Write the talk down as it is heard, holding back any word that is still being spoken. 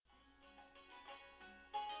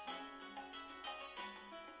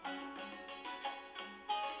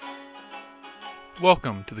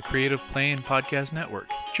Welcome to the Creative Play and Podcast Network.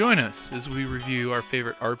 Join us as we review our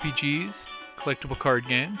favorite RPGs, collectible card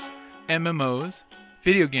games, MMOs,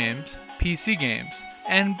 video games, PC games,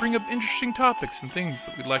 and bring up interesting topics and things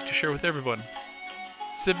that we'd like to share with everyone.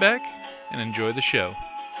 Sit back and enjoy the show.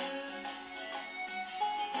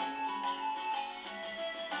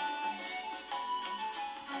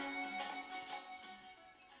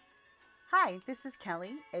 Hi, this is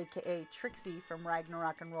Kelly, aka Trixie from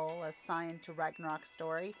Ragnarok and Roll, a Scion to Ragnarok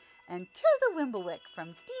story, and Tilda Wimblewick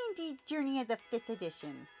from D&D Journey of the 5th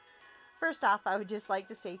Edition. First off, I would just like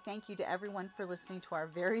to say thank you to everyone for listening to our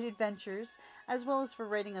varied adventures, as well as for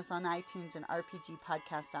rating us on iTunes and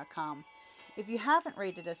rpgpodcast.com. If you haven't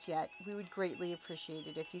rated us yet, we would greatly appreciate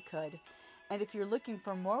it if you could. And if you're looking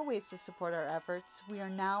for more ways to support our efforts, we are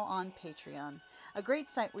now on Patreon, a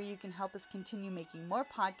great site where you can help us continue making more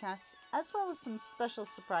podcasts, as well as some special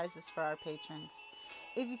surprises for our patrons.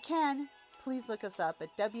 If you can, please look us up at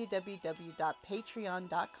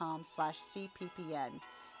www.patreon.com/cppn.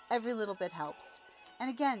 Every little bit helps. And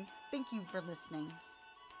again, thank you for listening.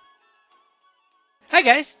 Hi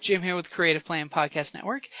guys, Jim here with Creative Play and Podcast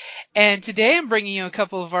Network, and today I'm bringing you a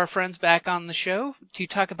couple of our friends back on the show to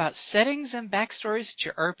talk about settings and backstories at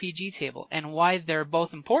your RPG table and why they're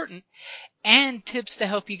both important, and tips to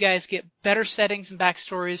help you guys get better settings and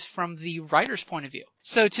backstories from the writer's point of view.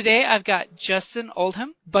 So today I've got Justin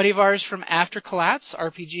Oldham, buddy of ours from After Collapse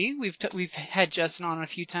RPG. We've had Justin on a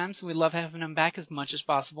few times, and we love having him back as much as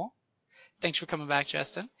possible. Thanks for coming back,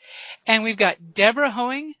 Justin. And we've got Deborah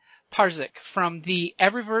Hoeing Parzik from the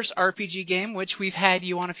Everyverse RPG game, which we've had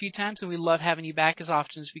you on a few times, and we love having you back as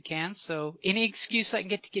often as we can. So any excuse I can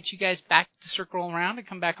get you guys back to circle around and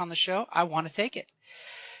come back on the show, I want to take it.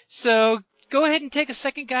 So go ahead and take a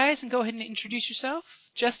second, guys, and go ahead and introduce yourself.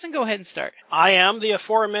 Justin, go ahead and start. I am the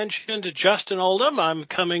aforementioned Justin Oldham. I'm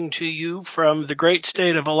coming to you from the great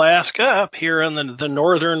state of Alaska, up here in the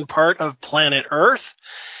northern part of planet Earth.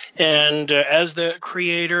 And as the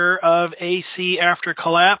creator of AC After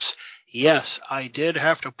Collapse, yes, I did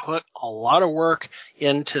have to put a lot of work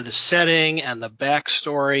into the setting and the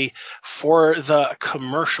backstory for the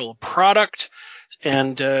commercial product.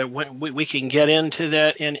 And we can get into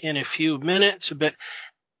that in a few minutes. But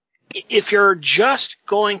if you're just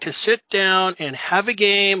going to sit down and have a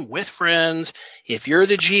game with friends, if you're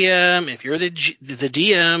the GM, if you're the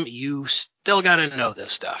DM, you still got to know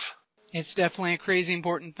this stuff. It's definitely a crazy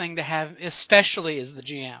important thing to have, especially as the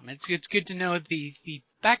GM. It's good to know the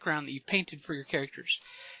background that you've painted for your characters,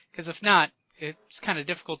 because if not, it's kind of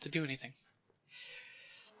difficult to do anything.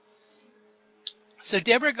 So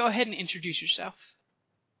Deborah, go ahead and introduce yourself.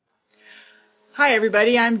 Hi,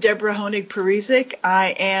 everybody. I'm Deborah Hoeing Parzik.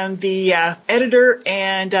 I am the editor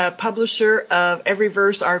and publisher of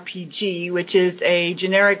Everyverse RPG, which is a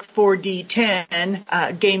generic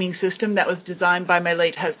 4D10 gaming system that was designed by my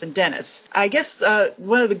late husband, Dennis. I guess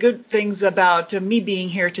one of the good things about me being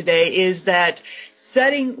here today is that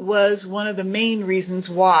setting was one of the main reasons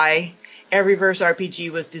why Everyverse RPG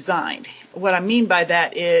was designed. What I mean by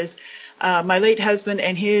that is my late husband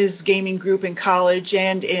and his gaming group in college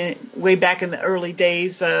and way back in the early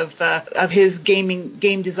days of his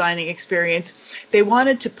game designing experience, they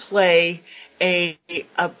wanted to play a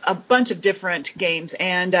bunch of different games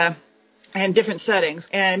and different settings.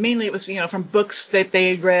 And mainly it was, from books that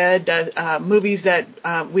they had read, movies that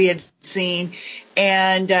we had seen,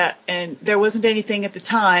 and there wasn't anything at the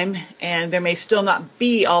time, and there may still not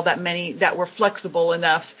be all that many that were flexible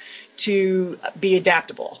enough to be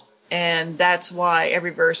adaptable. And that's why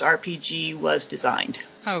Everyverse RPG was designed.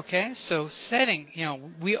 Okay, so setting,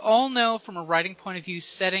 we all know from a writing point of view,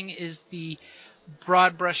 setting is the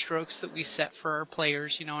broad brushstrokes that we set for our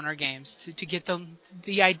players, in our games to get them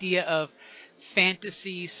the idea of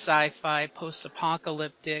fantasy, sci-fi,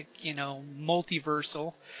 post-apocalyptic,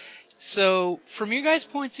 multiversal. So from your guys'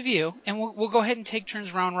 points of view, and we'll go ahead and take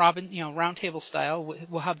turns round robin, round table style.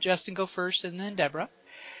 We'll have Justin go first and then Deborah.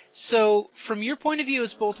 So, from your point of view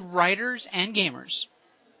as both writers and gamers,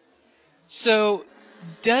 so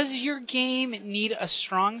does your game need a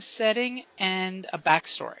strong setting and a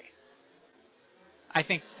backstory? I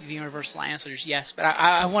think the universal answer is yes, but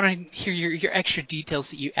I want to hear your extra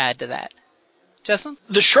details that you add to that. Justin?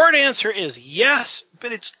 The short answer is yes,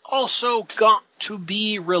 but it's also got to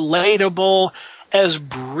be relatable as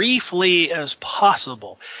briefly as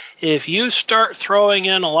possible. If you start throwing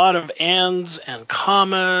in a lot of ands and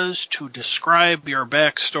commas to describe your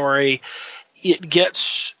backstory, it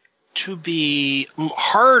gets to be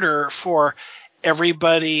harder for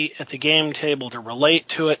everybody at the game table to relate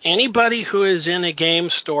to it. Anybody who is in a game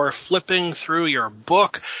store flipping through your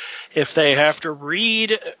book, if they have to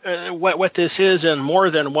read what this is in more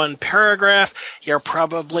than one paragraph, you're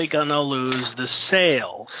probably going to lose the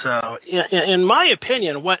sale. So in my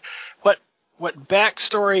opinion, what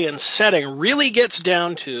backstory and setting really gets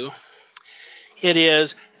down to, it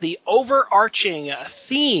is the overarching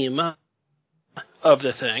theme of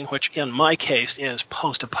the thing, which in my case is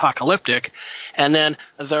post-apocalyptic, and then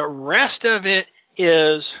the rest of it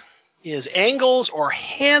is angles or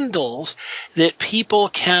handles that people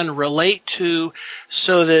can relate to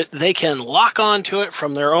so that they can lock onto it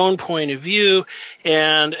from their own point of view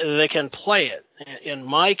and they can play it. In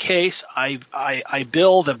my case, I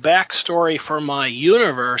bill the backstory for my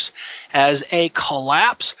universe as a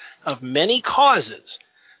collapse of many causes,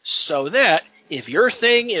 so that if your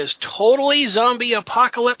thing is totally zombie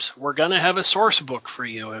apocalypse, we're going to have a source book for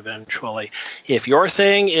you eventually. If your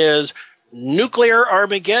thing is nuclear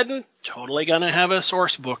Armageddon, totally going to have a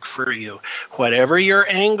source book for you. Whatever your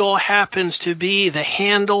angle happens to be, the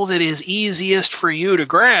handle that is easiest for you to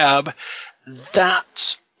grab,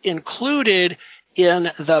 that's included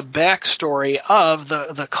in the backstory of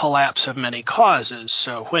the collapse of many causes.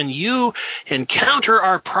 So when you encounter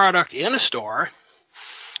our product in a store,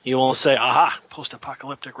 you will say, aha,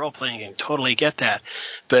 post-apocalyptic role-playing game, totally get that.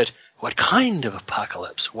 But what kind of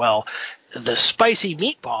apocalypse? Well, the spicy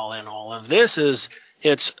meatball in all of this is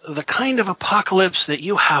it's the kind of apocalypse that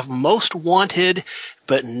you have most wanted,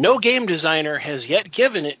 but no game designer has yet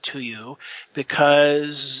given it to you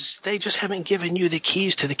because they just haven't given you the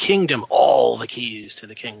keys to the kingdom, all the keys to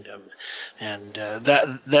the kingdom. And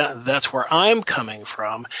that's where I'm coming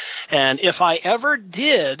from. And if I ever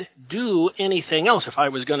did do anything else, if I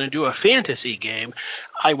was going to do a fantasy game,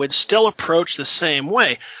 I would still approach the same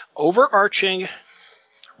way. Overarching,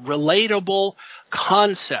 relatable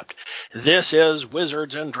concept. This is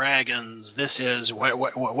Wizards and Dragons. This is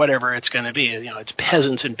whatever it's going to be. You know, it's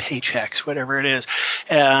peasants and paychecks, whatever it is.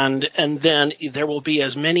 And then there will be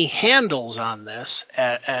as many handles on this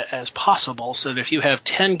as possible, so that if you have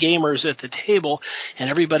 10 gamers at the table and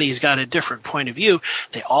everybody's got a different point of view,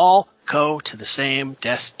 they all go to the same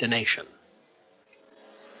destination.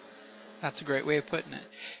 That's a great way of putting it.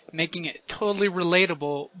 Making it totally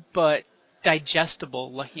relatable, but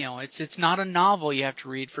digestible. You know, it's not a novel you have to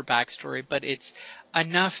read for backstory, but it's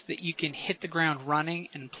enough that you can hit the ground running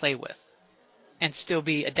and play with, and still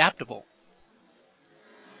be adaptable.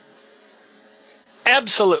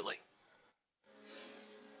 Absolutely.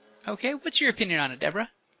 Okay, what's your opinion on it, Deborah?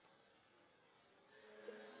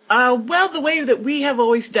 Well, the way that we have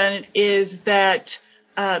always done it is that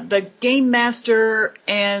the game master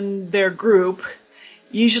and their group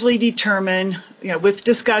usually determine, with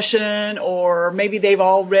discussion, or maybe they've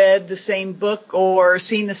all read the same book or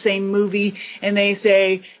seen the same movie, and they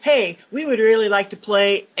say, hey, we would really like to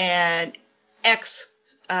play an X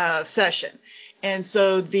session. And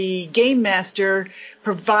so the game master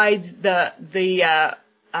provides the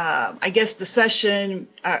session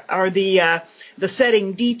or the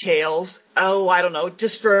setting details. Oh, I don't know,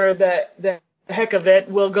 just for the heck of it,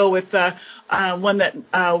 we'll go with one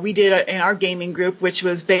that we did in our gaming group, which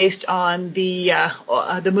was based on the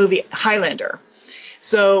movie Highlander.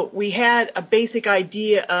 So we had a basic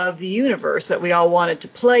idea of the universe that we all wanted to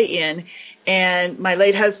play in, and my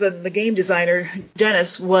late husband, the game designer,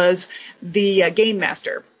 Dennis, was the game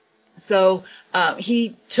master. So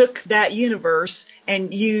he took that universe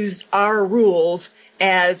and used our rules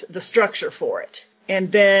as the structure for it.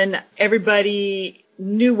 And then everybody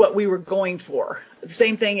knew what we were going for. The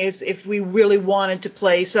same thing is if we really wanted to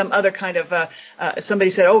play some other kind of, somebody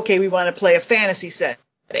said, okay, we want to play a fantasy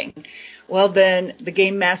setting. Well, then the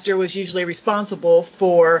game master was usually responsible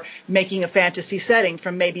for making a fantasy setting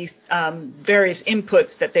from maybe various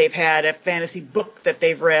inputs that they've had, a fantasy book that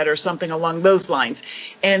they've read or something along those lines.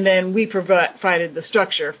 And then we provided the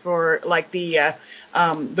structure for like the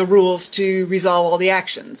rules to resolve all the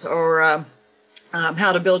actions, or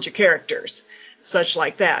how to build your characters, such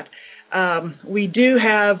like that. We do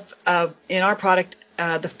have in our product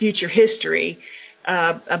the future history,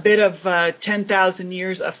 a bit of 10,000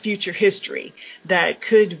 years of future history that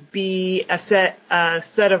could be a set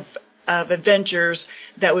of adventures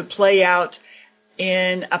that would play out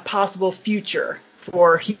in a possible future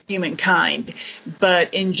for humankind.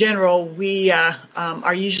 But in general, we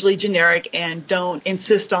are usually generic and don't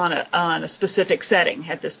insist on a specific setting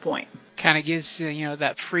at this point. Kind of gives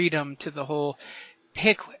that freedom to the whole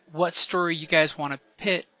pick what story you guys want to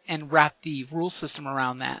pit and wrap the rule system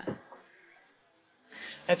around that.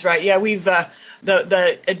 That's right. Yeah, we've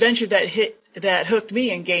the adventure that hooked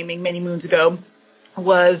me in gaming many moons ago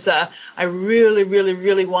was I really, really,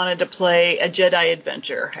 really wanted to play a Jedi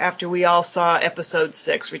adventure after we all saw Episode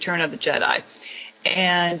 6, Return of the Jedi.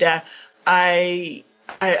 And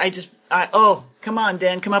oh, come on,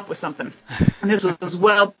 Dan, come up with something. And this was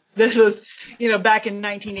back in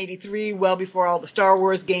 1983, well before all the Star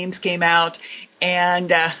Wars games came out.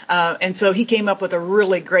 And so he came up with a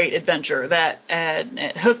really great adventure that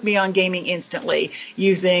hooked me on gaming instantly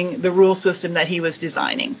using the rule system that he was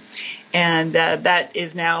designing. And that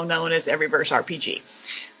is now known as Everyverse RPG.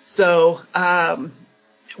 So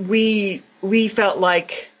we felt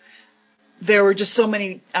like there were just so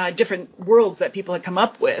many different worlds that people had come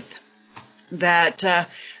up with that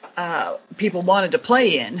people wanted to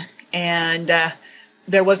play in, and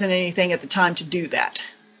there wasn't anything at the time to do that.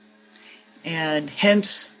 And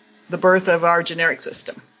hence the birth of our generic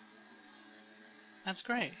system. That's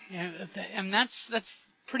great. Yeah, and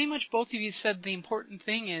that's pretty much both of you said the important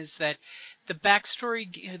thing is that the backstory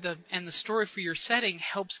and the story for your setting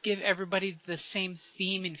helps give everybody the same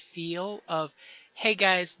theme and feel of, hey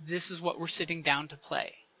guys, this is what we're sitting down to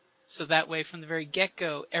play. So that way from the very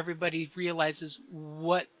get-go, everybody realizes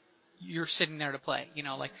what you're sitting there to play.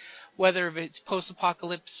 Like whether it's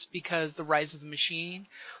post-apocalypse because the rise of the machine,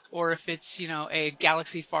 or if it's, a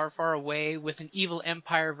galaxy far, far away with an evil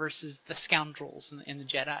empire versus the scoundrels in the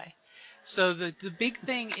Jedi. So the big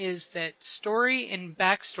thing is that story and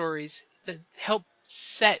backstories that help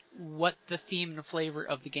set what the theme and the flavor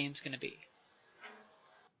of the game's going to be.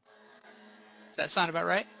 Does that sound about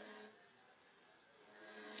right?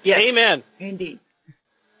 Yes. Amen. Indeed.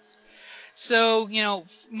 So,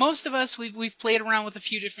 most of us, we've played around with a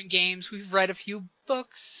few different games. We've read a few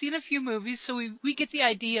books, seen a few movies, so we get the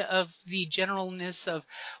idea of the generalness of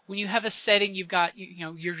when you have a setting, you've got,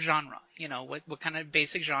 your genre, what kind of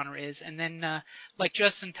basic genre is. And then, like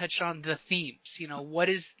Justin touched on, the themes, what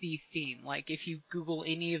is the theme? Like if you Google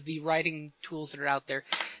any of the writing tools that are out there,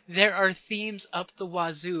 there are themes up the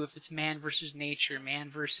wazoo if it's man versus nature, man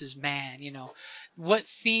versus man, what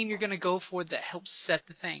theme you're going to go for that helps set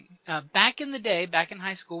the thing. Back in the day, back in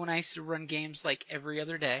high school when I used to run games like every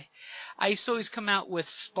other day, I used to always come out with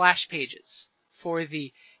splash pages for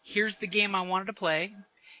here's the game I wanted to play,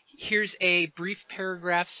 here's a brief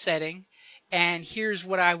paragraph setting, and here's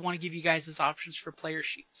what I want to give you guys as options for player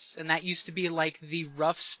sheets. And that used to be like the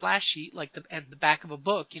rough splash sheet, like at the back of a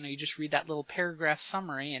book. You just read that little paragraph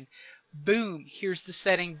summary and boom, here's the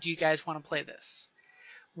setting. Do you guys want to play this?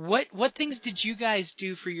 What things did you guys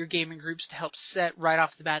do for your gaming groups to help set right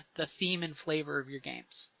off the bat the theme and flavor of your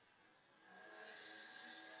games?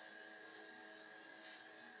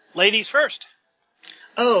 Ladies first.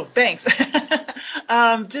 Oh, thanks.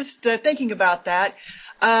 Just thinking about that.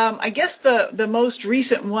 I guess the most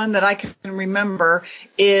recent one that I can remember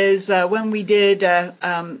is when we did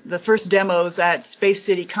the first demos at Space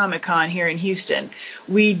City Comic-Con here in Houston.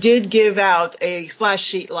 We did give out a splash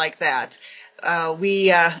sheet like that. We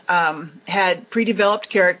had pre-developed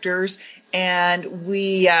characters, and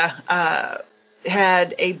we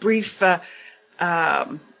had a brief,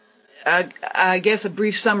 I guess a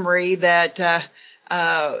brief summary that,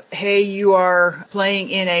 hey, you are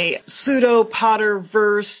playing in a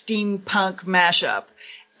pseudo-Potterverse steampunk mashup,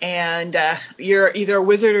 and you're either a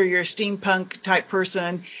wizard or you're a steampunk type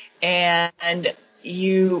person, and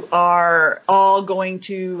you are all going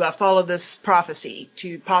to follow this prophecy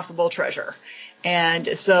to possible treasure. And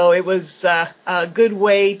so it was a good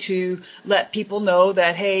way to let people know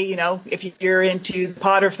that, hey, if you're into the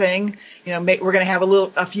Potter thing, we're going to have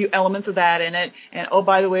a few elements of that in it. And oh,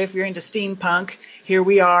 by the way, if you're into steampunk, here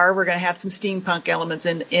we are. We're going to have some steampunk elements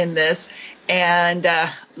in this, and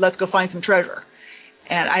let's go find some treasure.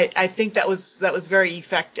 And I think that was very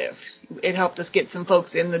effective. It helped us get some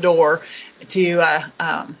folks in the door to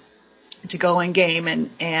go and game,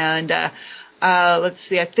 and let's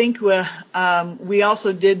see. I think we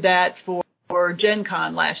also did that for Gen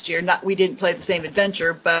Con last year. We didn't play the same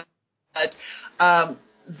adventure, but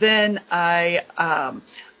then I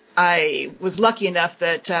was lucky enough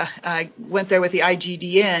that I went there with the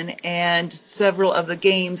IGDN, and several of the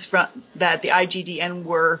games that the IGDN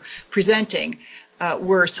were presenting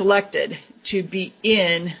were selected to be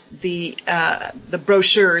in the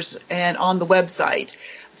brochures and on the website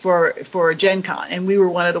for Gen Con, and we were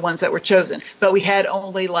one of the ones that were chosen. But we had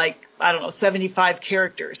only 75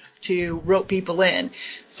 characters to rope people in.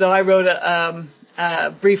 So I wrote a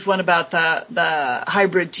brief one about the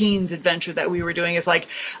hybrid teens adventure that we were doing. It's like,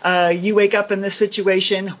 you wake up in this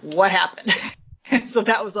situation, what happened? So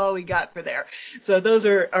that was all we got for there. So those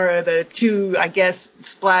are the two, I guess,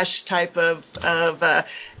 splash type of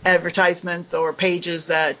advertisements or pages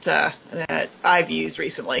that I've used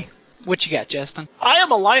recently. What you got, Justin? I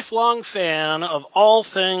am a lifelong fan of all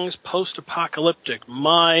things post-apocalyptic.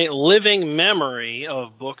 My living memory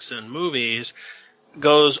of books and movies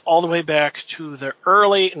goes all the way back to the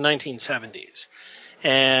early 1970s.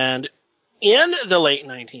 And in the late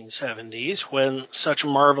 1970s, when such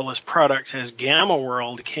marvelous products as Gamma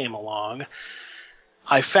World came along,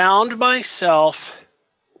 I found myself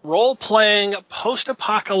role-playing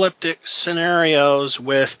post-apocalyptic scenarios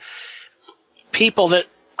with people that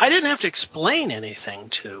I didn't have to explain anything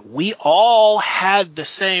to. We all had the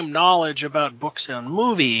same knowledge about books and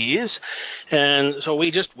movies, and so we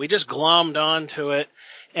just glommed onto it.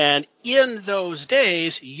 And in those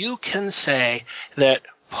days, you can say that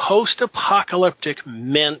post-apocalyptic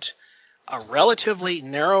meant a relatively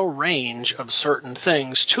narrow range of certain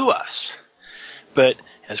things to us. But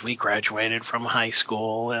as we graduated from high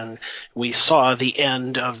school and we saw the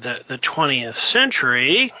end of the 20th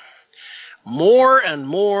century, more and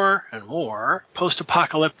more and more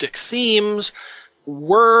post-apocalyptic themes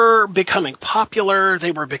were becoming popular.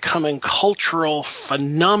 They were becoming cultural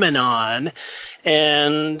phenomenon.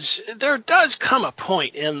 And there does come a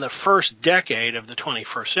point in the first decade of the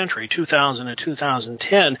 21st century, 2000 to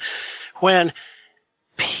 2010, when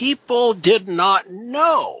people did not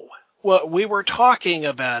know what we were talking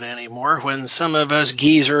about anymore, when some of us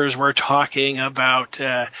geezers were talking about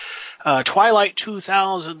Twilight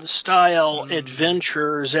 2000 style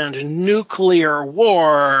adventures and nuclear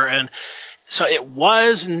war. And so it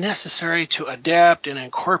was necessary to adapt and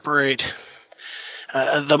incorporate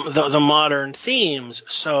the modern themes.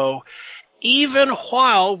 So even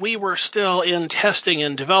while we were still in testing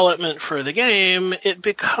and development for the game, it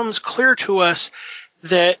becomes clear to us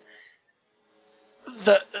that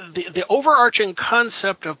the overarching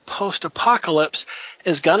concept of post-apocalypse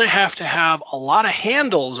is going to have a lot of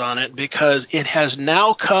handles on it, because it has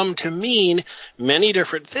now come to mean many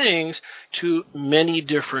different things to many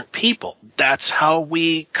different people. That's how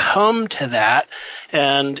we come to that.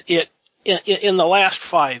 And in the last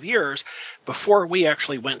 5 years, before we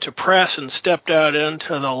actually went to press and stepped out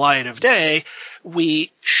into the light of day,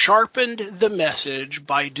 we sharpened the message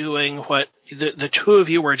by doing what the two of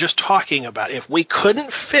you were just talking about. If we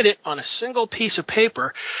couldn't fit it on a single piece of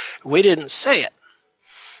paper, we didn't say it.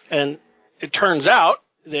 And it turns out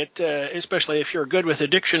that, especially if you're good with a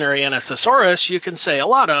dictionary and a thesaurus, you can say a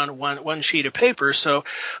lot on one sheet of paper. So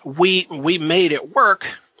we made it work.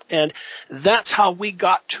 And that's how we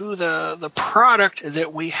got to the product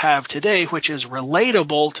that we have today, which is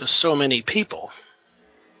relatable to so many people.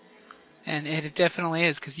 And it definitely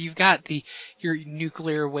is, because you've got your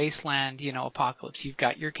nuclear wasteland, apocalypse. You've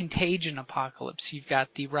got your Contagion apocalypse. You've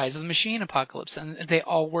got the Rise of the Machine apocalypse, and they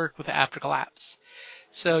all work with Aftercollapse.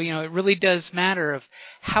 So, it really does matter of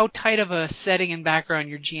how tight of a setting and background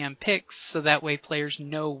your GM picks, so that way players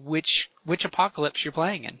know which apocalypse you're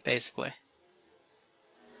playing in, basically.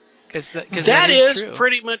 Cause that is true.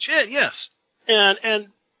 Pretty much it, yes. And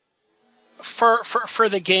for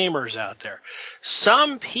the gamers out there,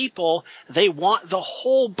 some people, they want the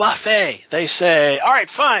whole buffet. They say, all right,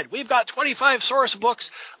 fine, we've got 25 source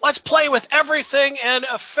books. Let's play with everything in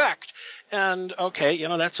effect. And okay,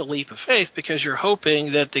 that's a leap of faith, because you're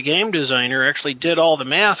hoping that the game designer actually did all the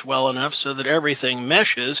math well enough so that everything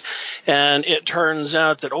meshes. And it turns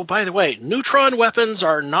out that, oh, by the way, neutron weapons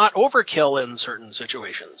are not overkill in certain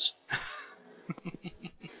situations.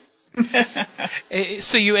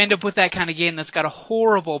 So you end up with that kind of game that's got a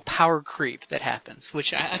horrible power creep that happens,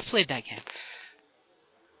 which I've played that game.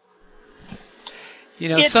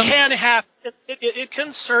 It can happen. It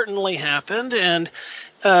can certainly happen, and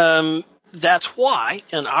that's why,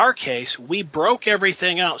 in our case, we broke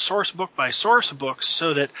everything out source book by source book,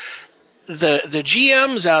 so that the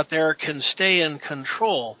GMs out there can stay in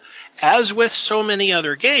control. As with so many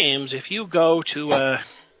other games, if you go to a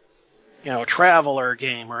Traveler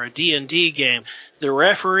game or a D&D game, the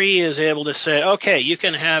referee is able to say, okay, you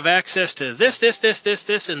can have access to this,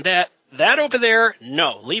 and that. That over there,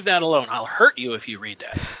 no, leave that alone. I'll hurt you if you read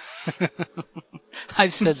that.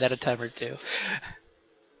 I've said that a time or two.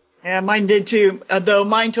 Yeah, mine did too. Though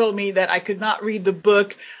mine told me that I could not read the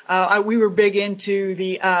book. We were big into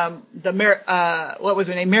what was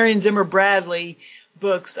her name, Marion Zimmer Bradley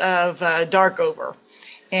books of Darkover.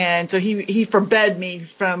 And so he forbade me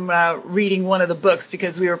from reading one of the books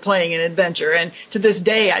because we were playing an adventure. And to this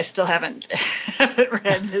day, I still haven't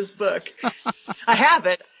read his book. I have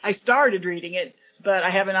it. I started reading it, but I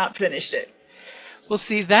have not finished it. Well,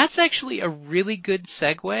 see, that's actually a really good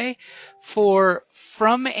segue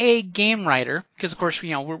from a game writer, because of course,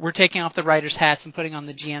 we're taking off the writer's hats and putting on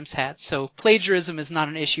the GM's hats. So plagiarism is not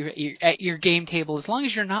an issue at your game table as long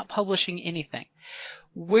as you're not publishing anything.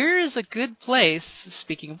 where is a good place,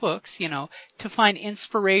 speaking of books, to find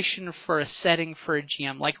inspiration for a setting for a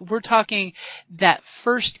GM? Like, we're talking that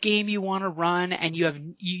first game you want to run, and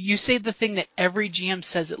you say the thing that every GM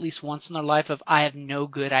says at least once in their life of, I have no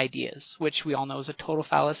good ideas, which we all know is a total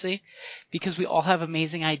fallacy, because we all have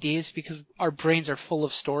amazing ideas because our brains are full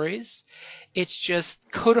of stories. It's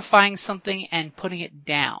just codifying something and putting it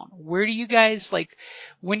down. Where do you guys, like,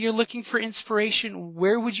 when you're looking for inspiration,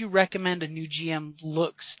 where would you recommend a new GM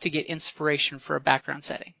looks to get inspiration for a background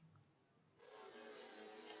setting?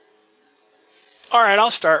 All right,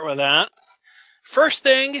 I'll start with that. First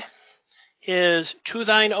thing is, to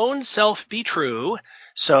thine own self be true.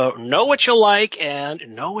 So know what you like and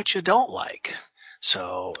know what you don't like.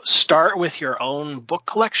 So start with your own book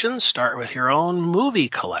collection, start with your own movie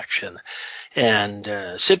collection, and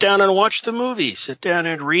sit down and watch the movie, sit down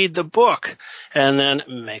and read the book, and then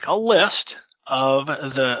make a list of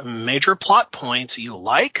the major plot points you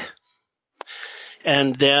like,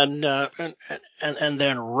 and then and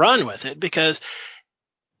then run with it, because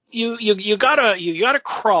you gotta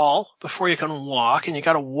crawl before you can walk, and you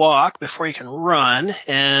gotta walk before you can run.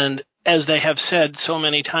 And as they have said so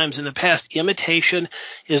many times in the past, imitation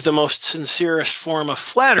is the most sincerest form of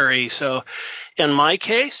flattery. So in my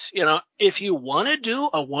case, if you want to do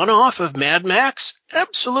a one-off of Mad Max,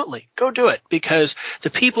 absolutely go do it, because the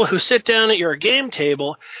people who sit down at your game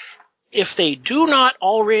table, if they do not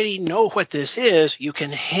already know what this is, you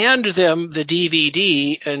can hand them the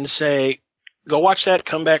DVD and say, go watch that,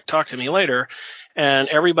 come back, talk to me later. And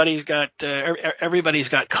everybody's got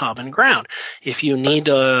common ground. If you need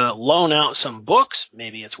to loan out some books,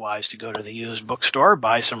 maybe it's wise to go to the used bookstore,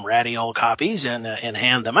 buy some ratty old copies, and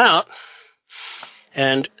hand them out.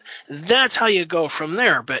 And that's how you go from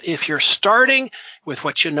there. But if you're starting with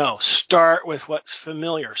what you know, start with what's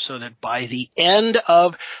familiar, so that by the end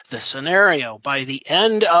of the scenario, by the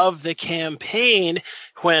end of the campaign,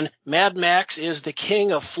 when Mad Max is the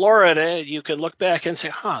king of Florida, you can look back and say,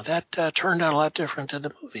 that turned out a lot different than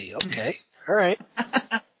the movie. Okay, all right.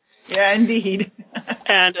 Yeah, indeed.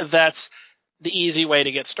 And that's the easy way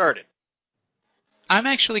to get started. I'm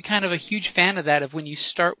actually kind of a huge fan of that, of when you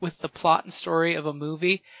start with the plot and story of a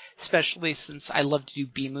movie, especially since I love to do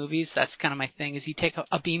B movies. That's kind of my thing, is you take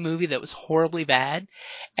a B movie that was horribly bad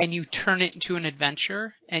and you turn it into an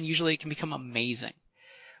adventure, and usually it can become amazing.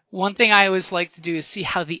 One thing I always like to do is see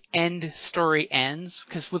how the end story ends,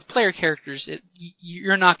 because with player characters,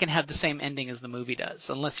 you're not going to have the same ending as the movie does,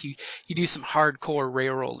 unless you do some hardcore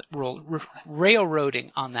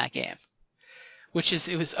railroading on that game.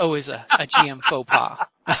 It was always a GM faux pas.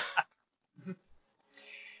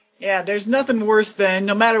 Yeah, there's nothing worse than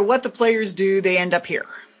no matter what the players do, they end up here.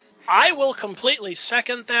 I will completely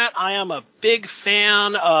second that. I am a big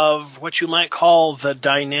fan of what you might call the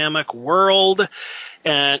dynamic world,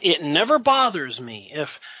 and it never bothers me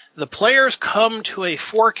if the players come to a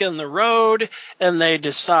fork in the road and they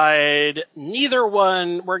decide neither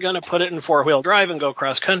one, we're going to put it in four-wheel drive and go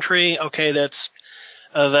cross-country. Okay, that's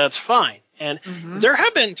fine. And there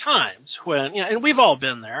have been times when, and we've all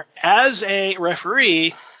been there, as a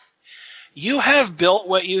referee, you have built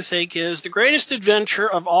what you think is the greatest adventure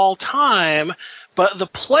of all time, but the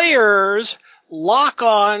players lock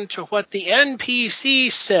on to what the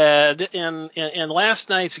NPC said in last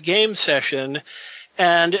night's game session,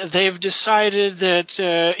 and they've decided that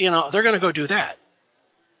they're going to go do that.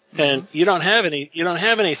 And you don't have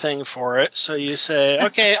anything for it, so you say,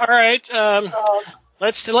 okay, all right,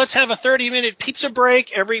 let's have a 30-minute pizza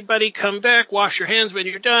break. Everybody come back, wash your hands when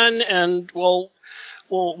you're done, and we'll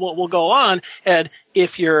go on. And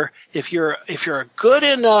if you're a good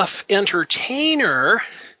enough entertainer,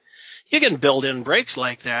 you can build in breaks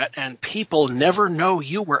like that, and people never know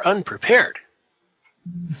you were unprepared.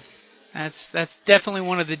 That's definitely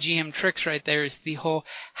one of the GM tricks right there, is the whole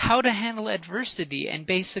how to handle adversity, and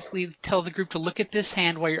basically tell the group to look at this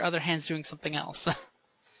hand while your other hand's doing something else.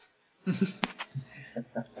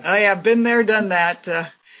 Oh yeah, been there, done that.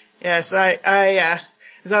 Yes, I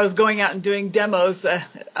as I was going out and doing demos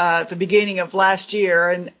at the beginning of last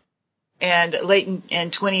year and late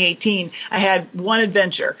in 2018, I had one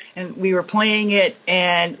adventure, and we were playing it,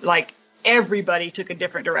 and like everybody took a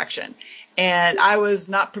different direction, and I was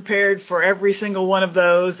not prepared for every single one of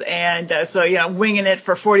those, and so winging it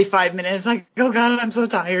for 45 minutes, like, oh God, I'm so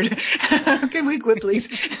tired. Can we quit, please?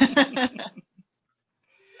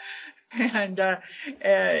 And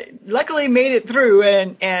luckily made it through,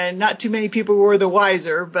 and not too many people were the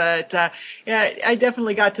wiser. But I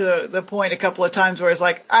definitely got to the point a couple of times where it's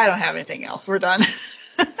like, I don't have anything else. We're done.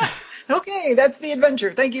 Okay, that's the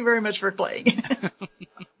adventure. Thank you very much for playing.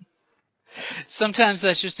 Sometimes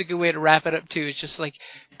that's just a good way to wrap it up too. It's just like,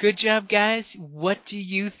 good job, guys. What do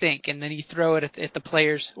you think? And then you throw it at the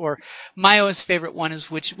players. Or my always favorite one is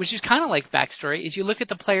which is kind of like backstory. Is you look at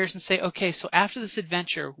the players and say, okay, so after this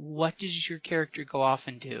adventure, what does your character go off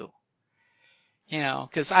and do?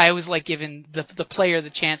 Because I always like giving the player the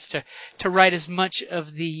chance to write as much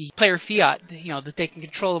of the player fiat, that they can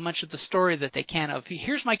control as much of the story that they can of,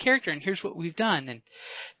 here's my character and here's what we've done. And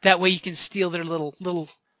that way you can steal their little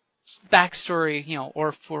backstory,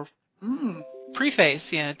 or for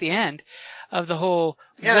preface, at the end of the whole,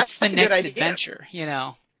 what's the next adventure,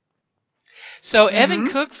 So Evan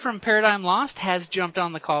Cook from Paradigm Lost has jumped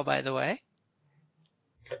on the call, by the way.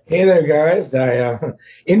 Hey there, guys.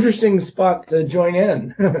 Interesting spot to join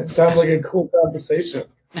in. Sounds like a cool conversation.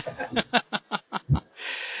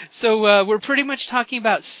 So we're pretty much talking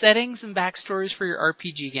about settings and backstories for your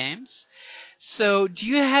RPG games. So do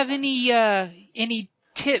you have any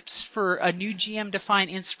tips for a new GM to find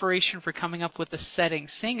inspiration for coming up with a setting,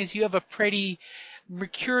 seeing as you have a pretty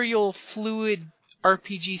mercurial, fluid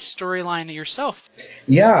RPG storyline yourself?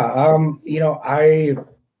 Yeah,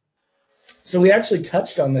 So we actually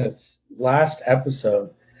touched on this last episode,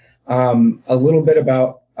 a little bit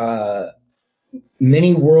about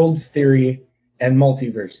mini worlds theory and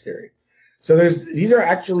multiverse theory. So these are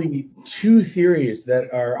actually two theories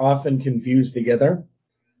that are often confused together.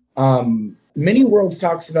 Mini worlds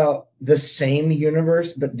talks about the same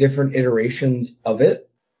universe but different iterations of it.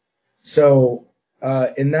 So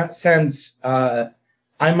in that sense, I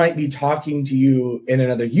might be talking to you in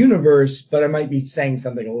another universe, but I might be saying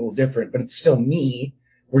something a little different, but it's still me.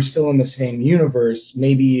 We're still in the same universe.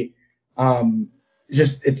 Maybe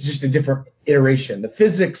it's just a different iteration. The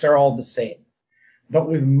physics are all the same. But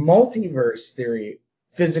with multiverse theory,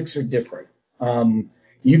 physics are different.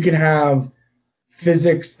 You can have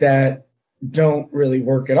physics that don't really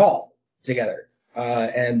work at all together,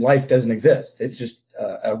 and life doesn't exist. It's just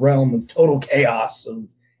a realm of total chaos of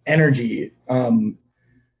energy,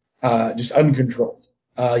 just uncontrolled.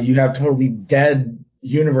 You have totally dead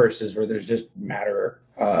universes where there's just matter,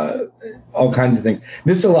 all kinds of things.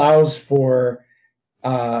 This allows for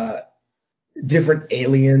different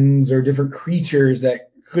aliens or different creatures that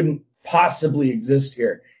couldn't possibly exist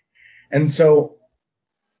here. And so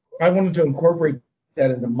I wanted to incorporate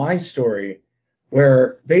that into my story,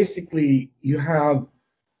 where basically you have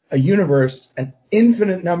a universe, an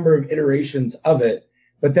infinite number of iterations of it,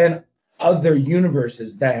 but then other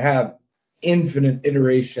universes that have infinite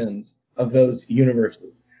iterations of those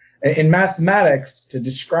universes. In mathematics, to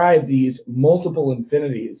describe these multiple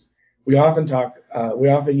infinities, we often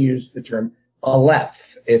use the term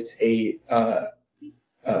Aleph. It's a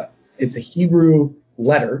Hebrew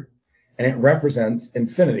letter, and it represents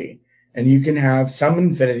infinity. And you can have some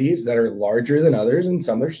infinities that are larger than others and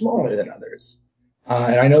some that are smaller than others.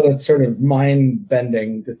 And I know that's sort of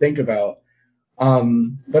mind-bending to think about,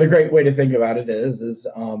 but a great way to think about it is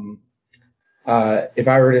if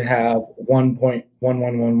I were to have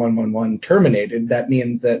 1.111111 terminated, that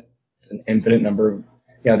means that it's an infinite number.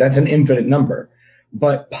 That's an infinite number.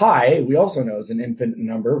 But pi, we also know, is an infinite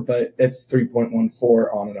number, but it's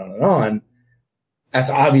 3.14 on and on and on. That's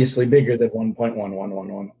obviously bigger than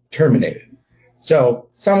 1.1111 terminated. So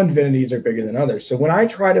some infinities are bigger than others. So when I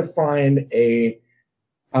try to find a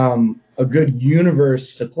good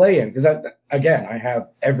universe to play in, because I have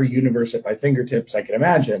every universe at my fingertips I can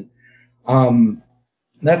imagine,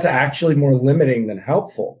 that's actually more limiting than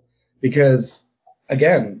helpful, because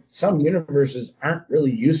again, some universes aren't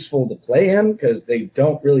really useful to play in because they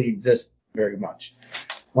don't really exist very much.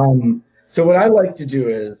 So what I like to do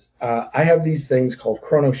is I have these things called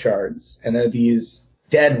chrono shards, and they're these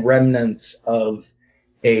dead remnants of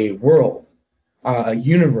a world, a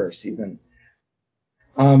universe even.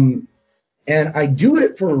 And I do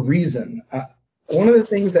it for a reason. One of the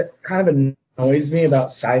things that kind of annoys me about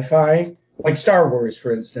sci-fi, like Star Wars,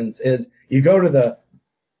 for instance, is you go to the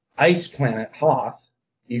ice planet Hoth,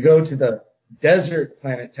 you go to the desert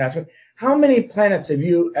planet Tatooine. How many planets have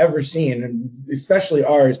you ever seen, and especially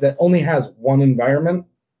ours, that only has one environment?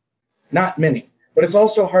 Not many. But it's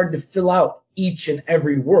also hard to fill out each and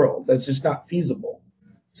every world. That's just not feasible.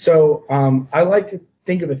 So I like to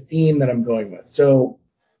think of a theme that I'm going with. So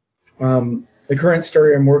the current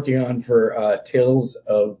story I'm working on for Tales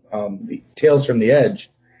from the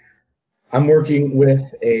Edge, I'm working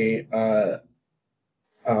with a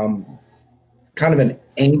kind of an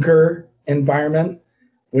anchor environment,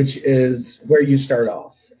 which is where you start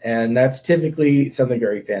off. And that's typically something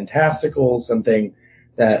very fantastical, something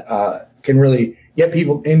that can really get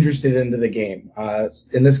people interested into the game.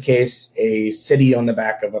 In this case, a city on the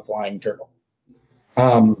back of a flying turtle.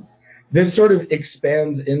 this sort of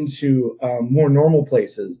expands into more normal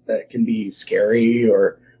places that can be scary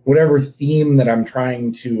or whatever theme that I'm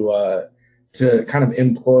trying to kind of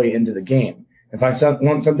employ into the game. If I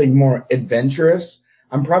want something more adventurous,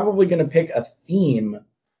 I'm probably going to pick a theme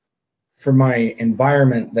for my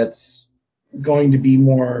environment that's going to be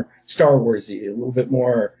more Star Warsy, a little bit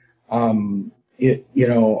more,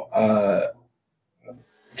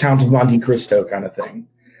 Count of Monte Cristo kind of thing.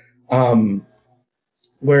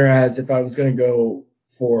 Whereas if I was going to go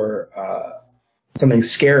for something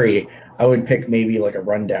scary, I would pick maybe like a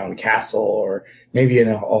rundown castle, or maybe in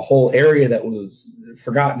a whole area that was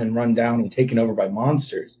forgotten and run down and taken over by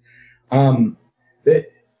monsters.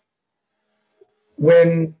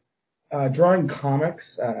 When drawing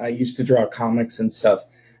comics, I used to draw comics and stuff.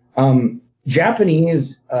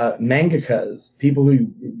 Japanese mangakas, people who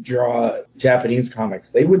draw Japanese comics,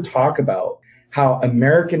 they would talk about how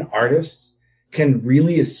American artists can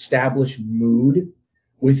really establish mood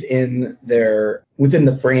within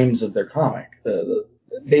the frames of their comic.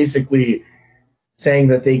 Basically saying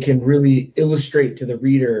that they can really illustrate to the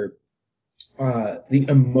reader the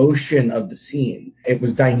emotion of the scene. It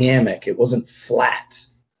was dynamic. It wasn't flat.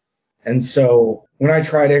 And so when I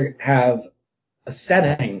try to have a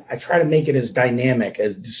setting, I try to make it as dynamic,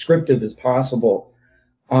 as descriptive as possible,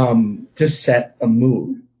 to set a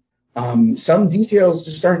mood. Some details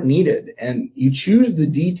just aren't needed, and you choose the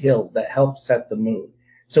details that help set the mood.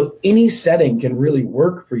 So any setting can really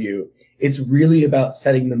work for you. It's really about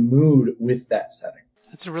setting the mood with that setting.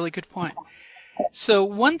 That's a really good point. So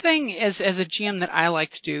one thing as a GM that I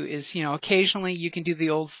like to do is, occasionally you can do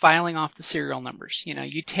the old filing off the serial numbers.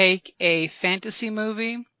 You take a fantasy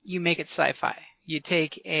movie, you make it sci-fi. You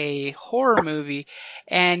take a horror movie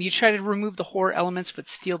and you try to remove the horror elements but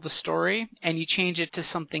steal the story, and you change it to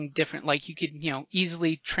something different. Like you could,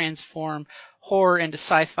 easily transform horror into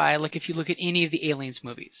sci-fi. Like if you look at any of the Aliens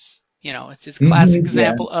movies, it's a classic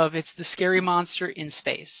example of it's the scary monster in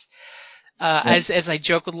space. As I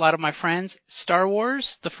joke with a lot of my friends, Star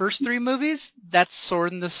Wars, the first 3 movies, that's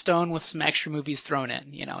Sword in the Stone with some extra movies thrown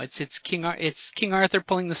in. It's King Arthur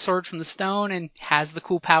pulling the sword from the stone and has the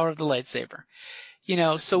cool power of the lightsaber.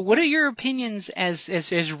 So what are your opinions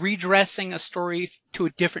as redressing a story to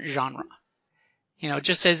a different genre?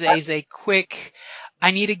 Just as a quick, I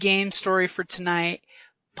need a game story for tonight,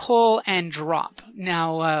 pull and drop.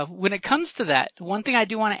 Now, when it comes to that, one thing I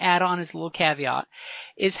do want to add on as a little caveat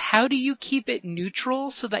is how do you keep it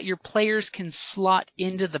neutral so that your players can slot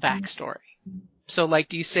into the backstory? So like,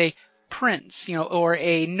 do you say prince, or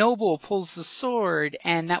a noble pulls the sword,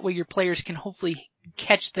 and that way your players can hopefully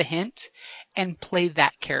catch the hint and play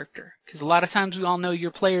that character? Because a lot of times we all know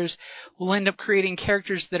your players will end up creating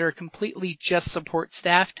characters that are completely just support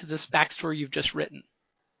staff to this backstory you've just written.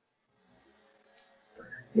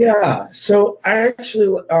 Yeah, so I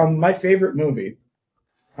actually, my favorite movie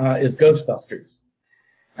is Ghostbusters.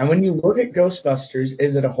 And when you look at Ghostbusters,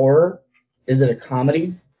 is it a horror? Is it a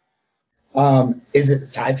comedy? Is it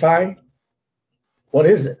sci-fi? What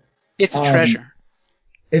is it? It's a treasure.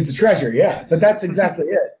 It's a treasure, yeah. But that's exactly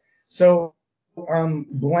it. So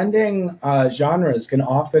blending genres can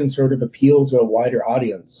often sort of appeal to a wider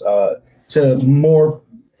audience, to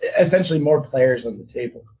essentially more players on the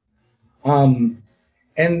table.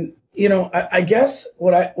 And, I guess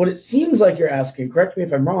what it seems like you're asking, correct me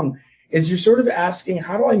if I'm wrong, is you're sort of asking,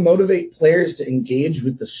 how do I motivate players to engage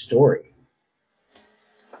with the story?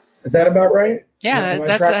 Is that about right? Yeah,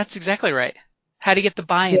 that's exactly right. How to get the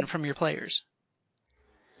buy-in from your players.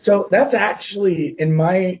 So that's actually, in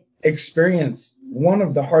my experience, one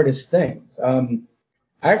of the hardest things. I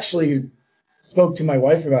actually spoke to my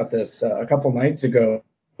wife about this a couple nights ago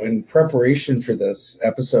in preparation for this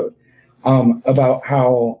episode, about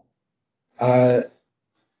how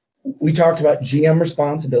we talked about GM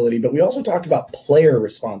responsibility, but we also talked about player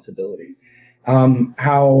responsibility,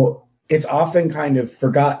 how it's often kind of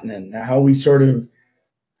forgotten, and how we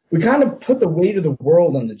kind of put the weight of the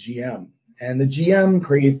world on the GM, and the GM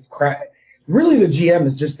really the GM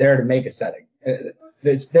is just there to make a setting.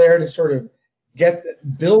 It's there to sort of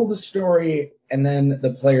build the story, and then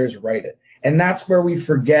the players write it. And that's where we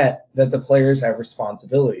forget that the players have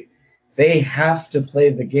responsibility. They have to play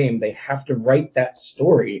the game. They have to write that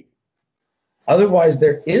story. Otherwise,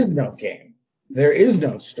 there is no game. There is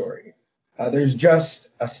no story. There's just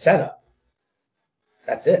a setup.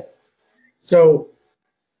 That's it. So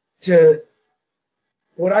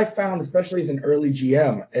what I found, especially as an early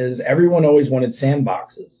GM, is everyone always wanted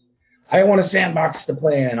sandboxes. I want a sandbox to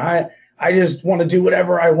play in. I just want to do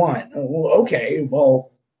whatever I want. Okay,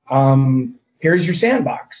 well, here's your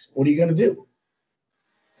sandbox. What are you going to do?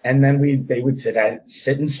 And then they would sit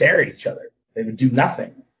and stare at each other. They would do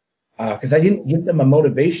nothing. Because I didn't give them a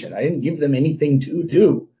motivation. I didn't give them anything to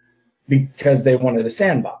do because they wanted a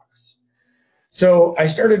sandbox. So I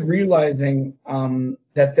started realizing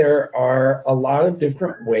that there are a lot of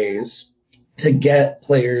different ways to get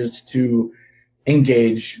players to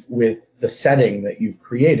engage with the setting that you've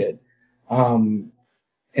created. In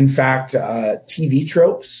fact,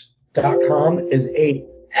 tvtropes.com is a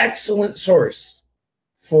excellent source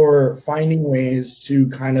for finding ways to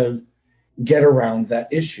kind of get around that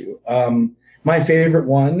issue. My favorite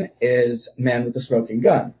one is Man with the Smoking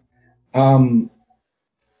Gun.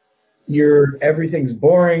 Everything's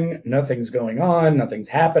boring, nothing's going on, nothing's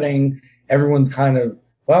happening. Everyone's kind of,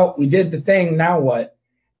 well, we did the thing, now what?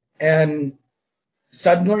 And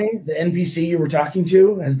suddenly the NPC you were talking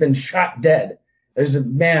to has been shot dead. There's a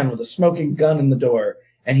man with a smoking gun in the door,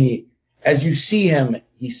 and as you see him,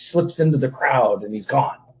 he slips into the crowd and he's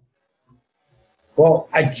gone. Well,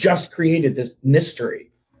 I just created this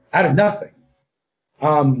mystery out of nothing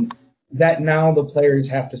that now the players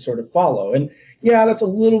have to sort of follow. And yeah, that's a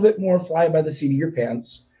little bit more fly by the seat of your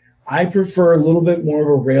pants. I prefer a little bit more of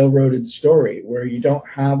a railroaded story where you don't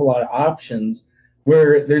have a lot of options,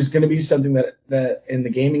 where there's going to be something that in the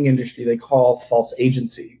gaming industry they call false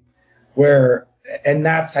agency, and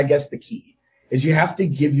that's, I guess, the key, is you have to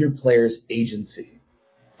give your players agency.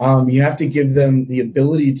 You have to give them the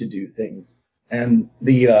ability to do things and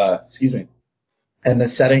the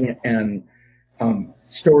setting and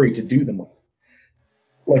story to do them with,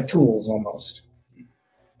 like tools almost.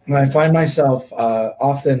 And I find myself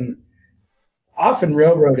often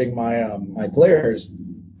railroading my players,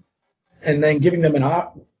 and then giving them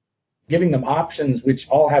options which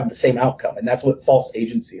all have the same outcome, and that's what false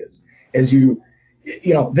agency is.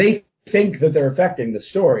 They think that they're affecting the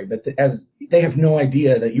story, but as they have no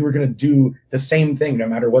idea that you were going to do the same thing no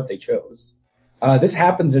matter what they chose. This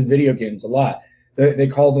happens in video games a lot. They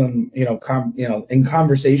call them, in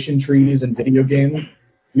conversation trees in video games.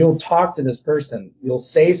 You'll talk to this person, you'll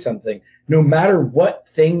say something. No matter what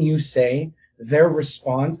thing you say, their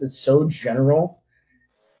response is so general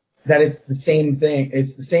that it's the same thing.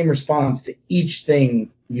 It's the same response to each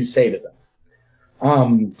thing you say to them.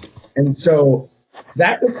 And so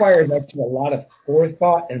that requires actually a lot of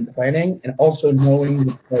forethought and planning, and also knowing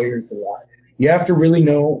the players a lot. You have to really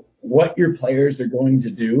know what your players are going to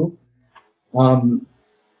do,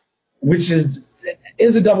 which is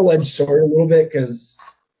a double-edged sword a little bit, because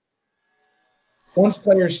once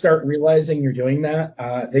players start realizing you're doing that,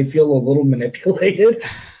 they feel a little manipulated.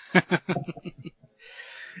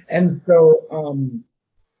 And so,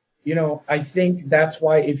 I think that's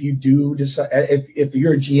why if you do decide, if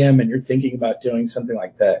you're a GM and you're thinking about doing something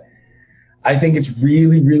like that, I think it's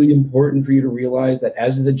really, really important for you to realize that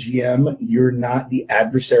as the GM, you're not the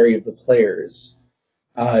adversary of the players.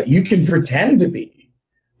 You can pretend to be,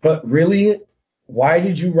 but really, why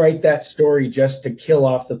did you write that story just to kill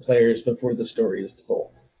off the players before the story is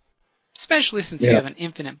told? Especially since you have an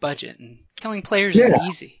infinite budget and killing players is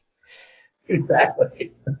easy.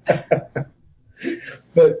 Exactly.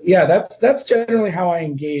 But yeah, that's generally how I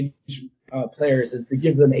engage players, is to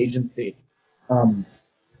give them agency.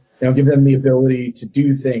 Give them the ability to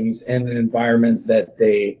do things in an environment that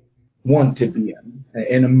they want to be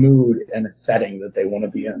in a mood and a setting that they want to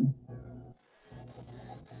be in.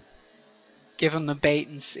 Give them the bait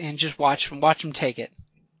and just watch them take it.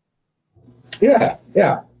 Yeah.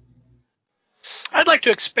 I'd like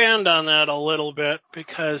to expand on that a little bit,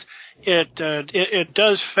 because it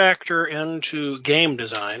does factor into game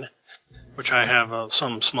design, which I have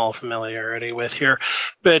some small familiarity with here.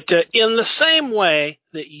 But in the same way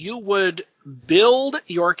that you would build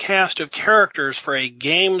your cast of characters for a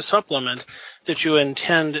game supplement that you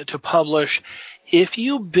intend to publish, if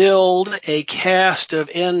you build a cast of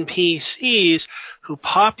NPCs who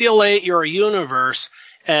populate your universe,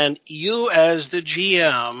 and you as the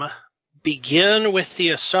GM begin with the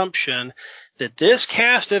assumption that this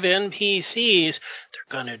cast of NPCs,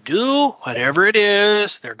 they're going to do whatever it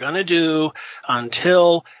is they're going to do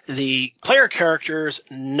until the player characters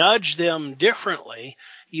nudge them differently.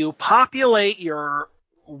 You populate your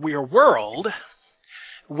world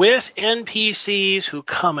with NPCs who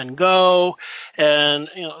come and go, and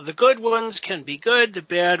the good ones can be good, the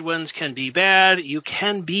bad ones can be bad. You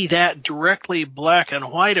can be that directly black and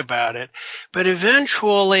white about it, but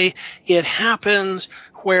eventually it happens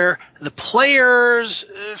where the players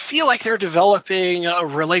feel like they're developing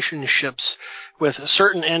relationships with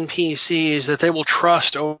certain NPCs that they will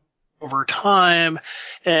trust over time,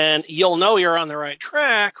 and you'll know you're on the right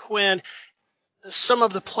track when some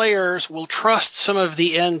of the players will trust some of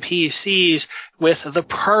the NPCs with the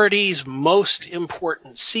party's most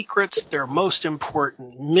important secrets, their most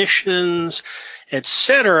important missions,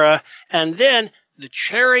 etc. And then the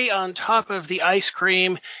cherry on top of the ice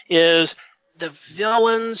cream is the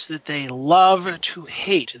villains that they love to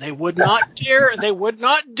hate. They would not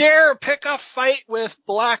dare pick a fight with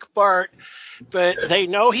Black Bart, but they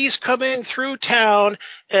know he's coming through town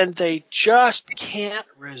and they just can't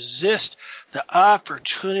resist the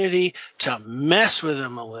opportunity to mess with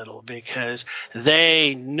him a little because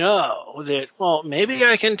they know that, well, maybe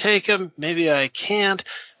I can take him, maybe I can't.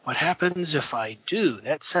 What happens if I do?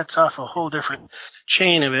 That sets off a whole different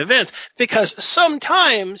chain of events because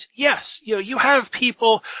sometimes, yes, you have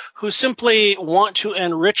people who simply want to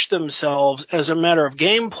enrich themselves as a matter of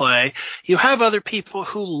gameplay. You have other people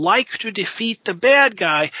who like to defeat the bad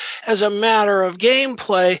guy as a matter of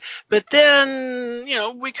gameplay, but then,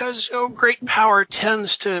 because great power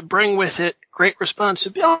tends to bring with it great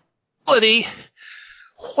responsibility,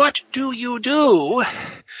 what do you do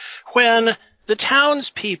when the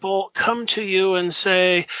townspeople come to you and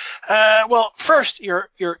say, well, first, your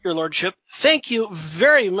lordship, thank you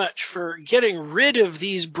very much for getting rid of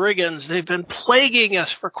these brigands. They've been plaguing us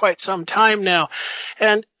for quite some time now.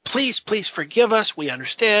 And please forgive us. We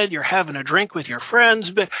understand you're having a drink with your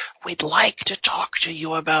friends, but we'd like to talk to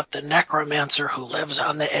you about the necromancer who lives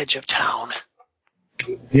on the edge of town.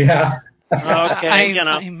 Yeah. Okay,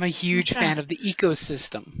 I'm a huge fan of the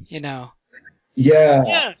ecosystem, Yeah.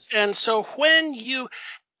 Yes, and so when you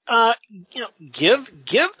give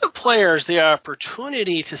the players the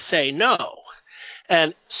opportunity to say no,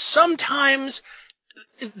 and sometimes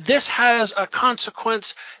this has a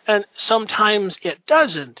consequence, and sometimes it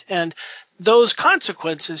doesn't, and those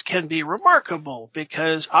consequences can be remarkable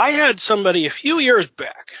because I had somebody a few years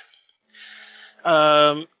back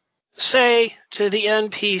say to the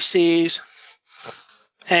NPCs,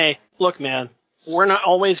 "Hey, look, man. We're not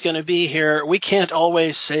always going to be here. We can't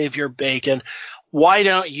always save your bacon. Why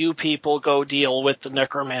don't you people go deal with the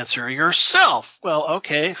necromancer yourself?" Well,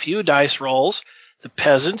 okay, a few dice rolls. The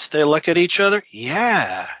peasants, they look at each other.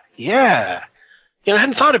 Yeah. I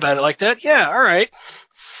hadn't thought about it like that. Yeah, all right.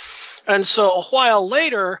 And so a while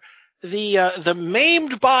later, the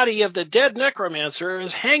maimed body of the dead necromancer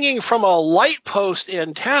is hanging from a light post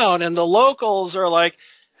in town, and the locals are like,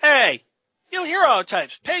 "Hey, you hero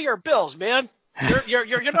types, pay your bills, man.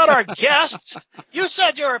 You're not our guests. You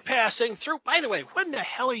said you were passing through. By the way, when the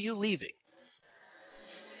hell are you leaving?"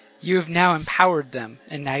 You have now empowered them,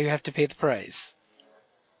 and now you have to pay the price.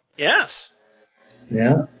 Yes.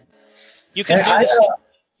 Yeah. You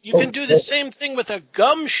can do the same thing with a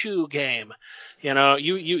gumshoe game.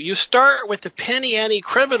 You start with the penny ante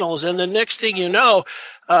criminals, and the next thing you know,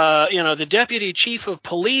 the deputy chief of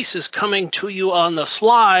police is coming to you on the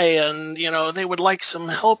sly, and, they would like some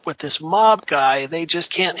help with this mob guy. They just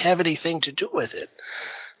can't have anything to do with it.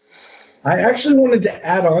 I actually wanted to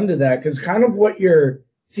add on to that because kind of what you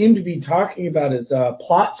seem to be talking about is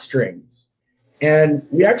plot strings. And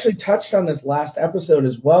we actually touched on this last episode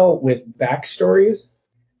as well with backstories.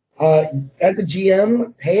 As a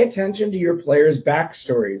GM, pay attention to your players'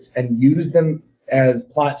 backstories and use them as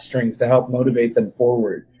plot strings to help motivate them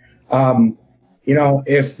forward.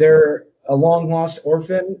 If they're a long-lost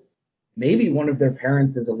orphan, maybe one of their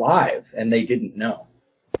parents is alive and they didn't know.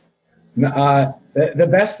 The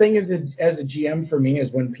best thing as a GM for me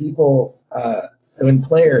is when when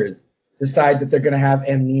players decide that they're going to have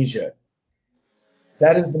amnesia.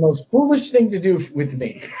 That is the most foolish thing to do with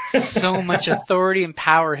me. So much authority and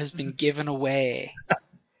power has been given away.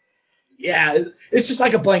 Yeah, it's just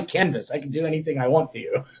like a blank canvas. I can do anything I want to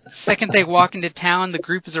you. The second they walk into town, the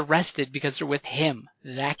group is arrested because they're with him,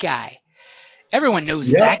 that guy. Everyone knows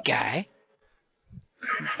that guy.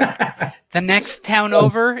 The next town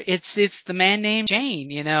over, it's the man named Jane.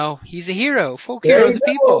 He's a hero, folk hero of the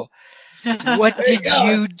people. What did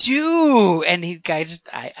you do? And the guy just,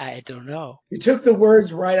 I don't know. You took the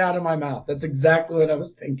words right out of my mouth. That's exactly what I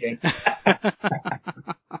was thinking.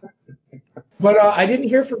 But I didn't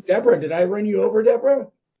hear from Deborah. Did I run you over, Deborah?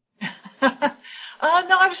 No,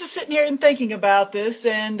 I was just sitting here and thinking about this,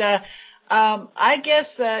 and I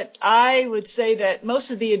guess that I would say that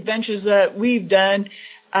most of the adventures that we've done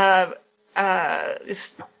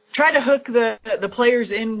is try to hook the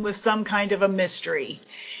players in with some kind of a mystery.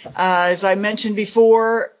 As I mentioned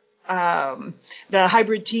before, the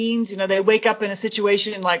hybrid teens, they wake up in a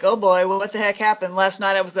situation like, oh boy, well, what the heck happened? Last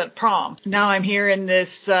night I was at prom. Now I'm here in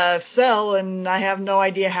this cell and I have no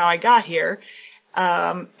idea how I got here.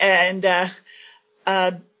 And the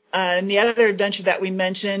other adventure that we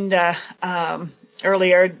mentioned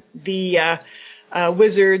earlier, the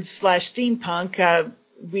wizards / steampunk,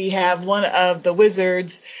 we have one of the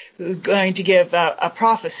wizards who's going to give a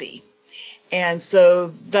prophecy. And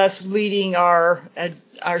so thus leading our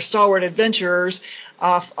stalwart adventurers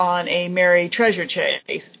off on a merry treasure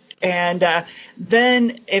chase. And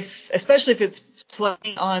then especially if it's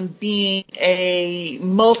playing on being a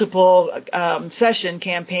multiple session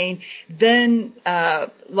campaign, then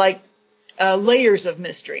layers of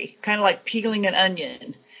mystery, kind of like peeling an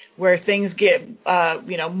onion, where things get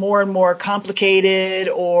more and more complicated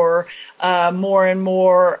or more and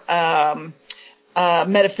more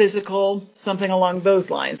metaphysical, something along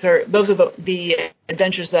those lines. Or those are the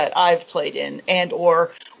adventures that I've played in,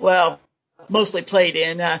 mostly played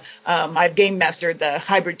in. I've game mastered the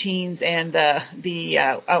Hybrid Teens and I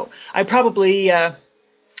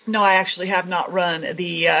actually have not run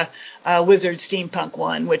the Wizard Steampunk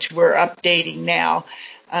one, which we're updating now.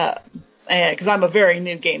 Because I'm a very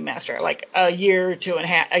new game master, like a year to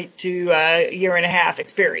a year and a half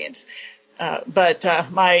experience. But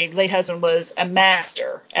my late husband was a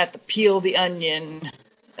master at the peel the onion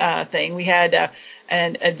thing. We had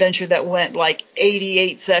an adventure that went like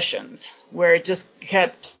 88 sessions, where it just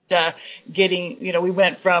kept getting, we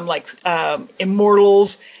went from like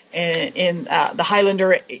Immortals in the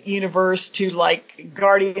Highlander universe to like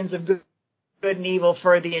Guardians of Good and Evil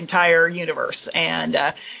for the entire universe, and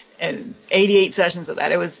 88 sessions of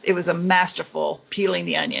that. It was a masterful peeling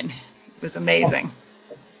the onion. It was amazing.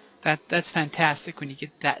 That's fantastic when you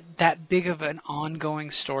get that big of an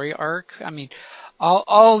ongoing story arc. I mean,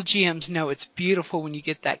 all GMs know it's beautiful when you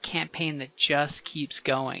get that campaign that just keeps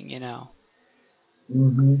going,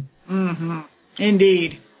 Mm-hmm. Mm-hmm.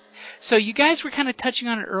 Indeed. So you guys were kind of touching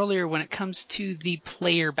on it earlier when it comes to the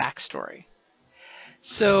player backstory.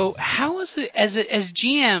 So how is it, as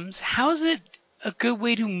GMs, how is it a good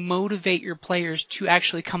way to motivate your players to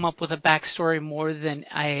actually come up with a backstory more than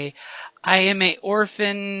I am a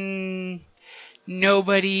orphan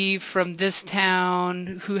nobody from this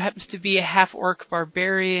town who happens to be a half-orc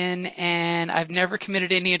barbarian, and I've never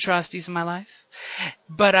committed any atrocities in my life,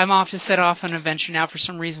 but I'm off to set off on an adventure now for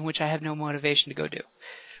some reason which I have no motivation to go do.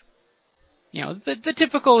 The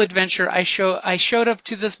typical adventure. I showed up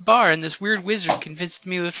to this bar and this weird wizard convinced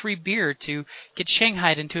me with free beer to get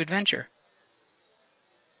shanghaied into adventure.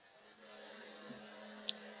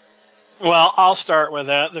 Well, I'll start with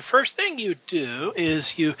that. The first thing you do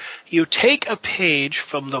is you take a page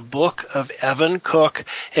from the book of Evan Cook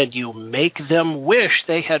and you make them wish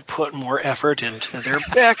they had put more effort into their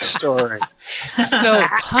backstory. So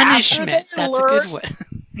punishment, that's a good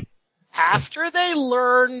one. After they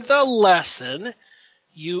learn the lesson,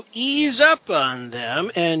 you ease up on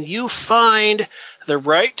them and you find the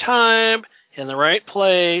right time in the right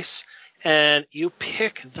place, and you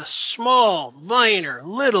pick the small, minor,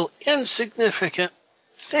 little, insignificant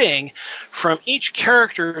thing from each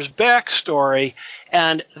character's backstory,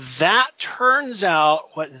 and that turns out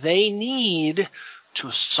what they need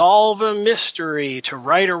to solve a mystery, to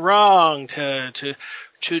right a wrong, to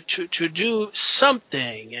do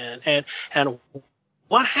something. And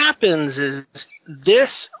what happens is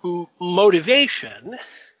this motivation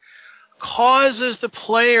causes the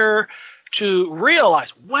player to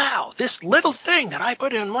realize, wow, this little thing that I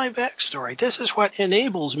put in my backstory, this is what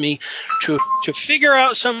enables me to figure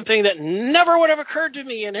out something that never would have occurred to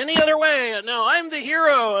me in any other way. And now I'm the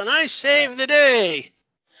hero and I save the day.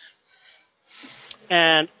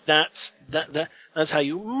 And that's how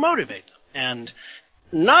you motivate them. And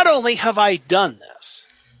not only have I done this,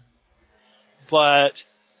 but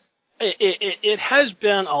it has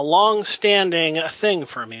been a long-standing thing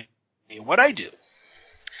for me. What I do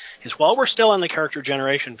is, while we're still in the character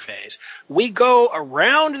generation phase, we go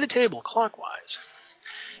around the table clockwise.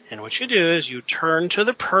 And what you do is you turn to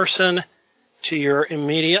the person to your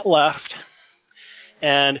immediate left,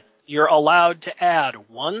 and you're allowed to add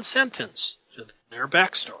one sentence to their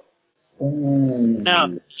backstory. Ooh.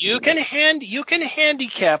 Now, you can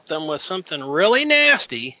handicap them with something really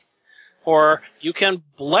nasty, or you can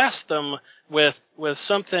bless them with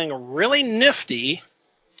something really nifty.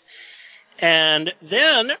 And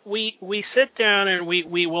then we sit down and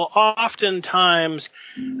we will oftentimes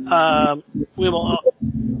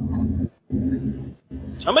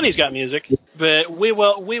somebody's got music, but we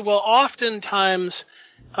will oftentimes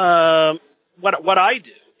what I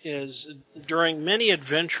do is, during many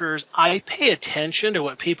adventures, I pay attention to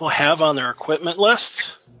what people have on their equipment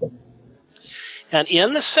lists. And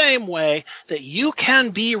in the same way that you can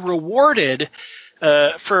be rewarded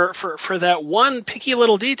for that one picky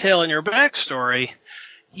little detail in your backstory,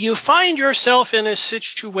 you find yourself in a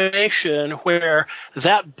situation where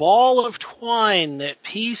that ball of twine, that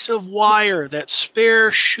piece of wire, that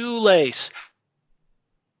spare shoelace,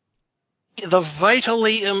 the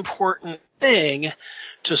vitally important thing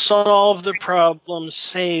to solve the problem,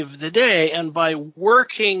 save the day. And by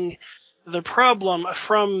working the problem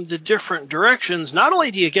from the different directions, not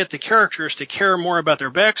only do you get the characters to care more about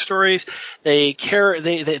their backstories, they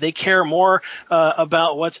care more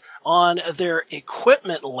about what's on their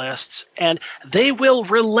equipment lists, and they will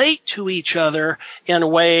relate to each other in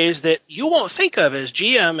ways that you won't think of as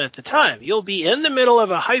GM at the time. You'll be in the middle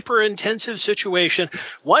of a hyper-intensive situation.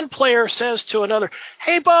 One player says to another,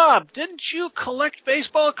 "Hey, Bob, didn't you collect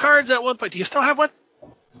baseball cards at one point? Do you still have one?"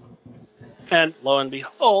 And lo and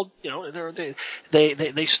behold,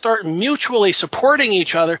 they start mutually supporting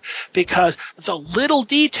each other because the little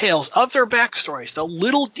details of their backstories, the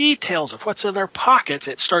little details of what's in their pockets,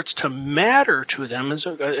 it starts to matter to them as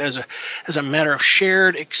a matter of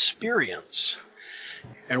shared experience.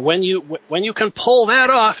 And when you can pull that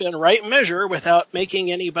off in right measure without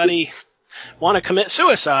making anybody want to commit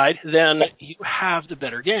suicide, then you have the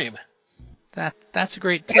better game. That's a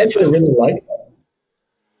great I tip. actually really like that.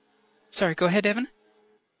 Sorry, go ahead, Evan.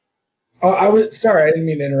 Oh, I was sorry, I didn't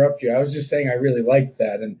mean to interrupt you. I was just saying I really liked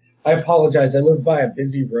that, and I apologize. I live by a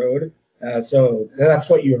busy road, so that's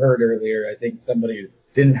what you heard earlier. I think somebody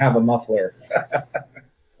didn't have a muffler.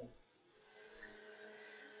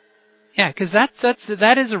 Yeah, because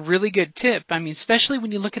that is a really good tip. I mean, especially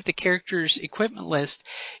when you look at the character's equipment list,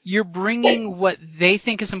 you're bringing what they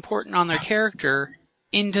think is important on their character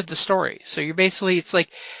into the story. So you're basically, it's like,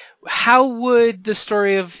 how would the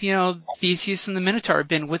story of, Theseus and the Minotaur have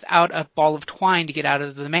been without a ball of twine to get out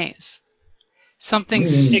of the maze? Something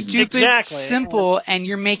stupid, Exactly. simple, and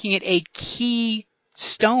you're making it a key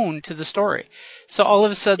stone to the story. So all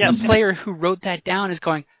of a sudden, the player who wrote that down is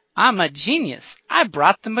going, "I'm a genius. I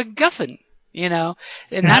brought the MacGuffin." And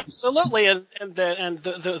Absolutely. And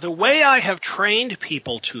the way I have trained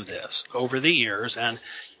people to this over the years, and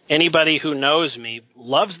anybody who knows me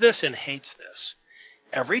loves this and hates this.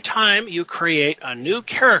 Every time you create a new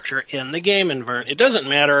character in the game environment, it doesn't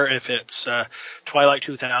matter if it's Twilight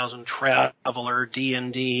 2000, Traveler,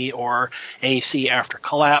 D&D, or AC After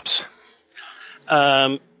Collapse.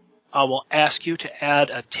 I will ask you to add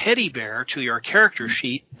a teddy bear to your character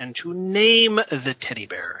sheet and to name the teddy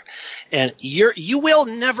bear. And you will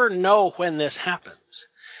never know when this happens,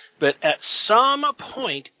 but at some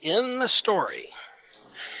point in the story,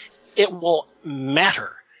 it will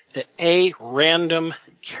matter that a random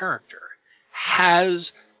character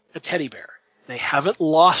has a teddy bear. They haven't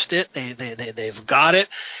lost it. They've got it.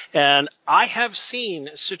 And I have seen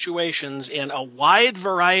situations in a wide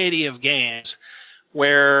variety of games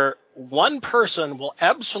where one person will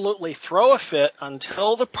absolutely throw a fit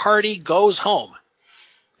until the party goes home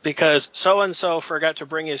because so-and-so forgot to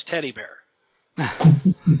bring his teddy bear.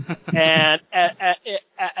 And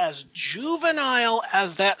as juvenile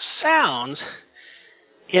as that sounds,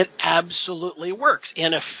 it absolutely works.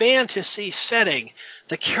 In a fantasy setting,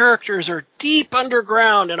 the characters are deep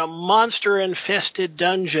underground in a monster-infested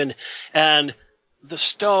dungeon, and the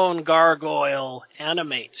stone gargoyle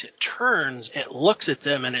animates. It turns, it looks at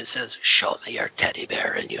them, and it says, "Show me your teddy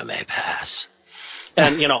bear and you may pass."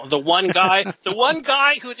 And, the one guy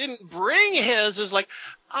who didn't bring his is like,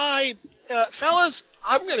 fellas,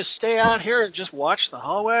 I'm going to stay out here and just watch the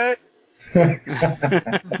hallway. And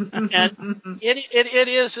it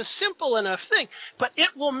is a simple enough thing, but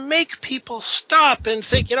it will make people stop and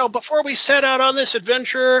think, before we set out on this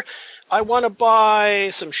adventure, I want to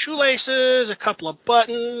buy some shoelaces, a couple of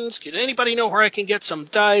buttons. Can anybody know where I can get some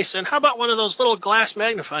dice? And how about one of those little glass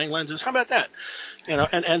magnifying lenses? How about that?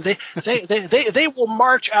 And they will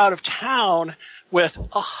march out of town with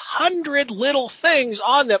 100 little things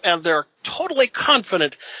on them, and they're totally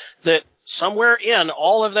confident that somewhere in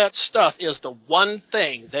all of that stuff is the one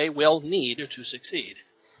thing they will need to succeed.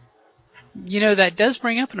 That does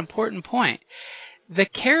bring up an important point. The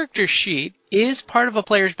character sheet is part of a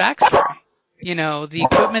player's backstory. The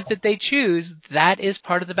equipment that they choose, that is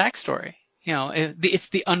part of the backstory. It's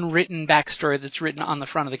the unwritten backstory that's written on the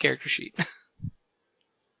front of the character sheet.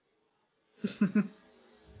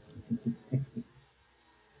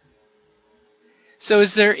 So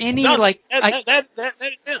is there any yes.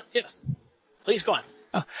 Please go on.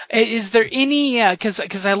 Is there any,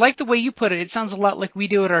 because I like the way you put it. It sounds a lot like we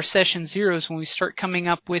do at our session zeros when we start coming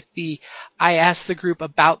up with I ask the group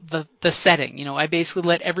about the setting. You know, I basically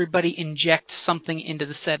let everybody inject something into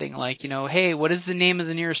the setting, like, you know, hey, what is the name of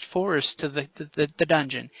the nearest forest to the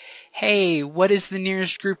dungeon? Hey, what is the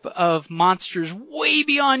nearest group of monsters way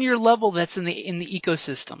beyond your level that's in the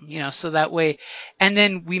ecosystem? You know, so that way, and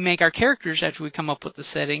then we make our characters after we come up with the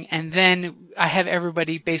setting, and then I have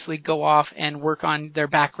everybody basically go off and work on their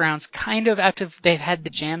backgrounds kind of after they've had the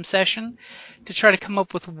jam session to try to come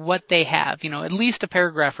up with what they have, you know, at least a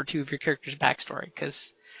paragraph or two of your character's backstory,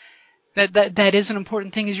 because that is an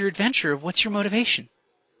important thing as your adventure of what's your motivation.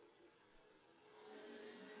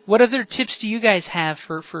 What other tips do you guys have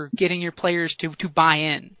for getting your players to buy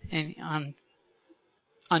in and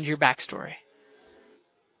on your backstory?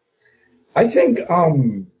 I think,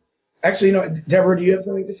 actually, you know, Deborah, do you have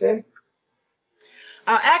something to say?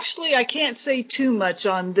 Actually, I can't say too much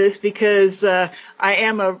on this because I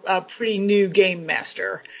am a pretty new game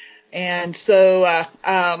master. And so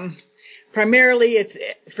primarily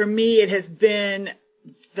for me it has been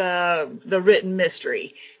the written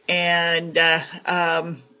mystery. And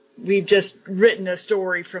we've just written a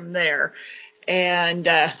story from there. And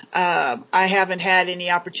I haven't had any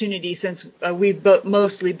opportunity since we've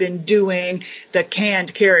mostly been doing the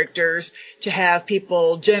canned characters to have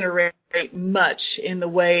people generate much in the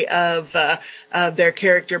way of their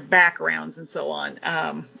character backgrounds and so on.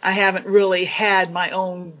 I haven't really had my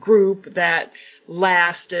own group that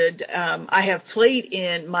lasted. I have played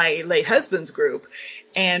in my late husband's group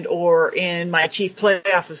and or in my chief play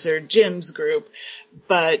officer Jim's group,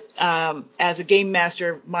 but as a game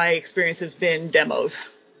master, my experience has been demos.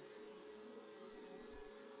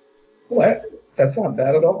 Well, that's not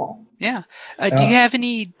bad at all. Yeah. Do you have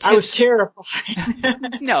any tips? I was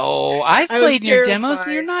terrified. No, I've played in your demos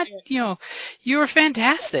and you're not, you know, you were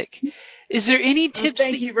fantastic. Is there any tips?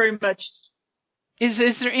 Thank you very much.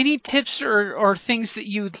 Is there any tips or things that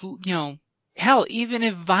you'd, you know, hell, even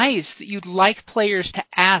advice that you'd like players to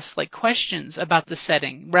ask, like questions about the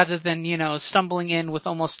setting, rather than, you know, stumbling in with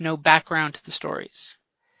almost no background to the stories?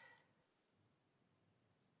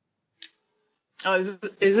 Oh, is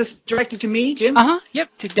this directed to me, Jim? Uh-huh. Yep,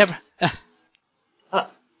 to Deborah.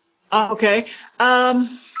 Okay.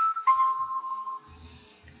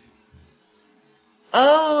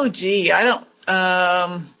 Oh, gee, I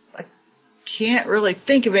can't really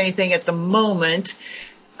think of anything at the moment.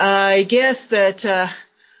 I guess that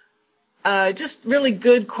just really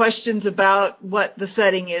good questions about what the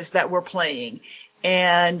setting is that we're playing,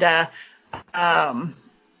 and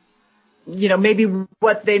you know, maybe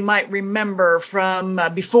what they might remember from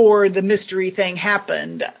before the mystery thing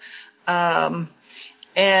happened, and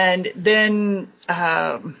then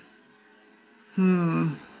I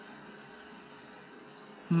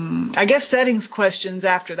guess settings questions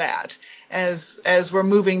after that as we're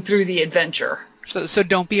moving through the adventure. So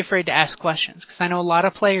don't be afraid to ask questions, because I know a lot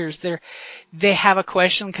of players, they have a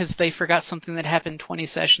question because they forgot something that happened 20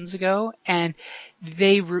 sessions ago, and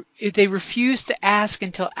they refuse to ask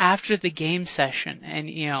until after the game session. And,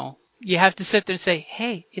 you know, you have to sit there and say,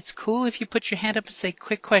 hey, it's cool if you put your hand up and say,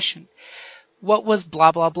 quick question. What was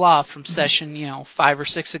blah, blah, blah from session, you know, 5 or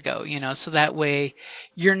 6 ago, you know, so that way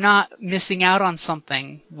you're not missing out on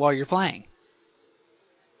something while you're playing.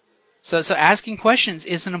 So asking questions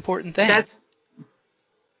is an important thing.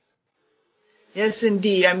 Yes,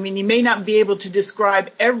 indeed. I mean, you may not be able to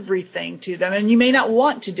describe everything to them, and you may not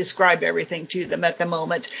want to describe everything to them at the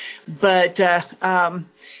moment, but a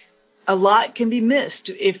lot can be missed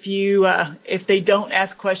if they don't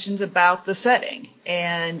ask questions about the setting.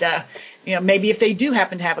 And you know, maybe if they do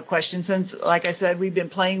happen to have a question, since, like I said, we've been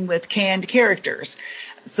playing with canned characters,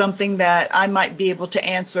 something that I might be able to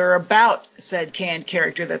answer about said canned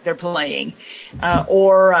character that they're playing,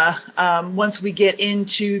 or once we get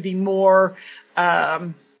into the more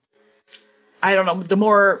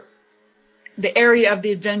the area of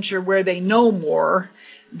the adventure where they know more,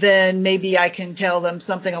 then maybe I can tell them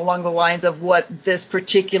something along the lines of what this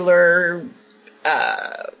particular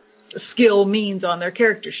skill means on their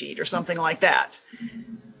character sheet or something like that.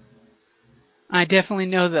 I definitely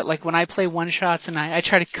know that, like, when I play one-shots, and I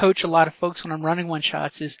try to coach a lot of folks when I'm running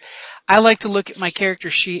one-shots, is I like to look at my character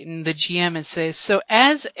sheet and the GM and say, so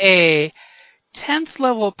as a 10th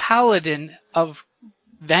level paladin of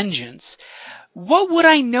vengeance, what would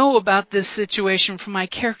I know about this situation from my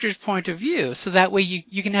character's point of view? So that way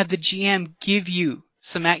you can have the GM give you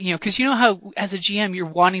some, you know, because you know how as a GM you're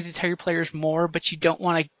wanting to tell your players more, but you don't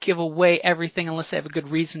want to give away everything unless they have a good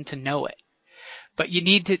reason to know it. but you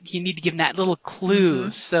need to give them that little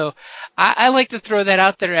clue. So I like to throw that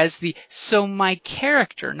out there as so my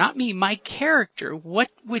character, not me, my character, what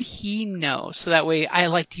would he know? So that way I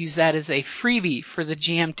like to use that as a freebie for the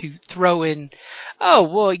GM to throw in. Oh,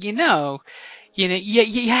 well, you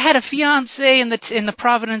had a fiance in the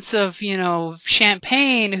province of,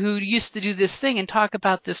 Champagne who used to do this thing and talk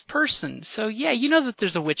about this person. So yeah, you know that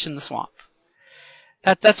there's a witch in the swamp.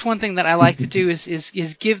 That's one thing that I like to do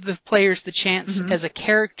is give the players the chance as a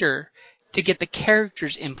character to get the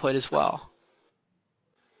character's input as well.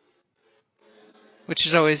 Which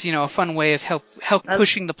is always, a fun way of help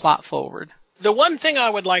pushing the plot forward. The one thing I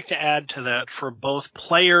would like to add to that for both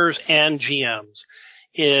players and GMs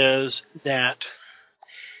is that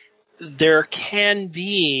there can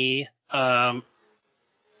be a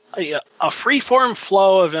free-form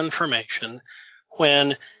flow of information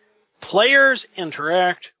when players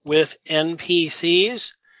interact with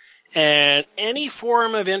NPCs, and any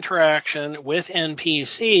form of interaction with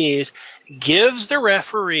NPCs gives the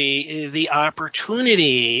referee the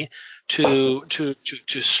opportunity to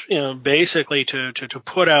basically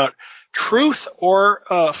put out truth or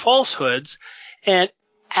falsehoods. And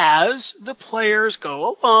as the players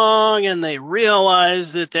go along and they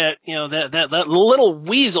realize that little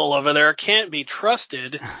weasel over there can't be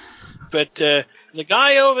trusted, but the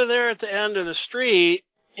guy over there at the end of the street,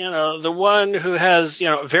 the one who has,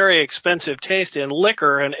 very expensive taste in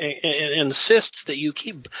liquor and insists that you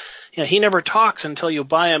keep, he never talks until you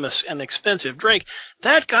buy him an expensive drink.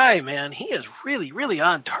 That guy, man, he is really, really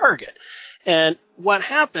on target. And what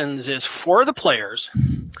happens is for the players,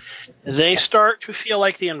 they start to feel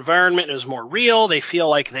like the environment is more real. They feel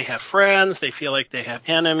like they have friends. They feel like they have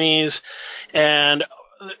enemies. And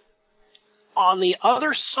on the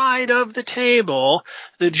other side of the table,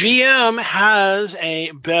 the GM has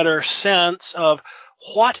a better sense of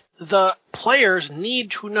what the players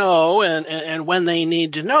need to know and when they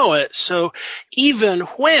need to know it. So even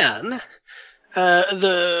when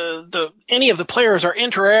any of the players are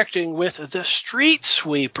interacting with the street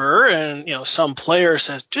sweeper, and some player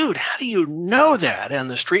says, "Dude, how do you know that?" And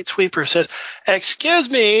the street sweeper says, "Excuse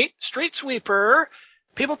me, street sweeper.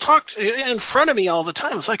 People talk in front of me all the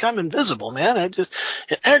time. It's like I'm invisible, man. It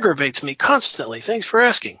aggravates me constantly. Thanks for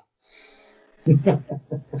asking." But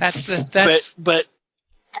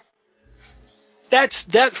that's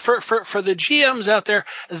for the GMs out there.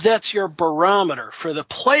 That's your barometer. For the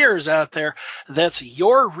players out there, that's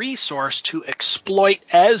your resource to exploit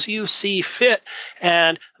as you see fit.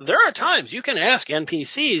 And there are times you can ask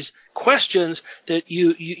NPCs questions that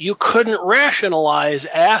you couldn't rationalize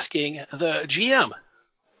asking the GM.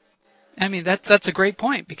 I mean, that's a great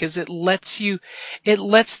point, because it lets the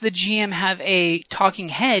GM have a talking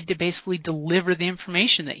head to basically deliver the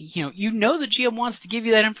information that, the GM wants to give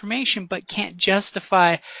you that information, but can't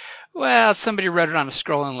justify, well, somebody wrote it on a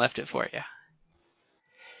scroll and left it for you.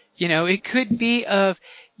 It could be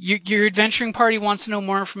your adventuring party wants to know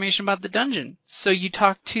more information about the dungeon. So you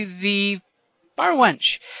talk to the bar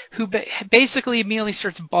wench, who basically immediately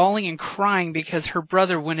starts bawling and crying because her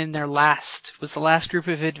brother went in there was the last group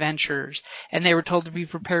of adventurers, and they were told to be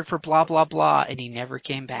prepared for blah, blah, blah, and he never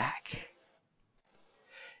came back.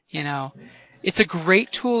 It's a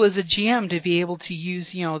great tool as a GM to be able to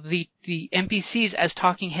use, the NPCs as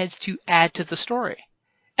talking heads to add to the story.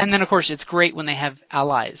 And then, of course, it's great when they have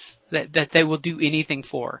allies that they will do anything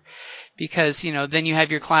for, because, then you have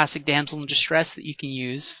your classic damsel in distress that you can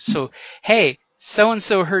use. So, hey,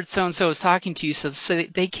 so-and-so heard so-and-so is talking to you, so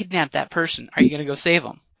they kidnapped that person. Are you going to go save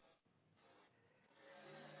them?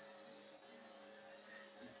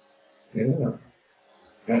 Yeah.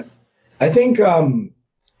 I think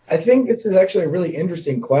this is actually a really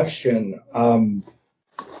interesting question. And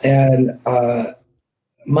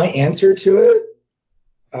my answer to it,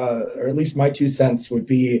 or at least my 2 cents, would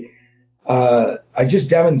be, I just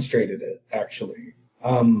demonstrated it, actually.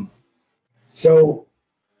 So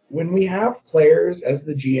when we have players as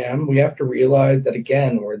the GM, we have to realize that,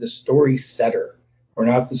 again, we're the story setter. We're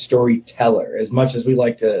not the storyteller, as much as we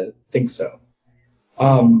like to think so.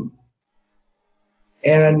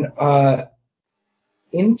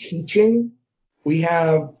 In teaching, we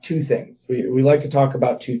have 2 things. We like to talk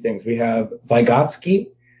about 2 things. We have Vygotsky.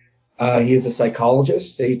 He is a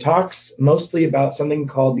psychologist. He talks mostly about something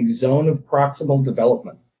called the zone of proximal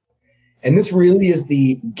development. And this really is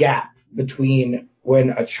the gap between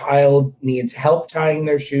when a child needs help tying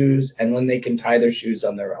their shoes and when they can tie their shoes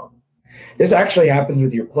on their own. This actually happens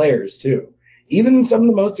with your players too. Even some of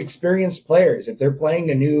the most experienced players, if they're playing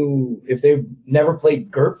if they've never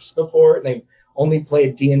played GURPS before and they've only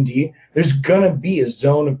played D&D, there's going to be a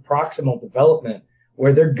zone of proximal development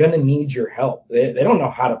where they're going to need your help. They don't know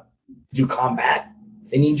how to do combat.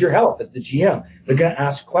 They need your help as the GM. They're going to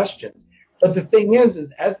ask questions. But the thing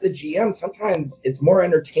is as the GM, sometimes it's more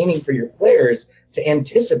entertaining for your players to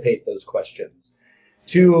anticipate those questions.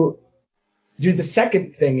 To do the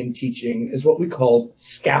second thing in teaching is what we call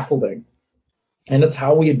scaffolding. And it's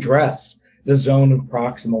how we address the zone of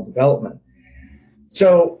proximal development.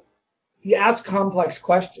 So you ask complex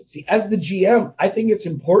questions. See, as the GM, I think it's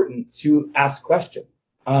important to ask questions.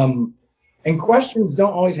 And questions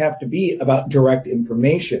don't always have to be about direct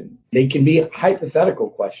information. They can be hypothetical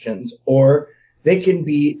questions, or they can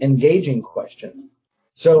be engaging questions.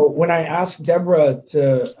 So when I asked Deborah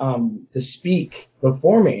to speak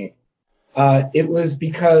before me, it was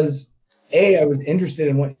because I was interested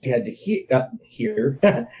in what she had to hear.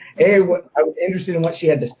 I was interested in what she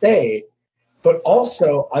had to say, but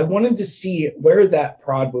also I wanted to see where that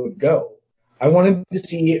prod would go. I wanted to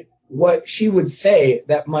see what she would say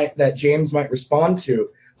that James might respond to.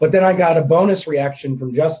 But then I got a bonus reaction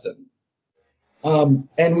from Justin.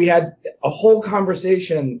 And we had a whole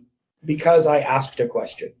conversation because I asked a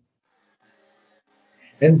question.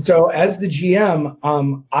 And so as the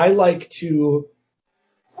GM, I like to,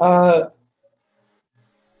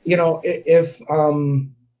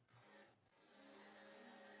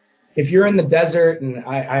 if you're in the desert and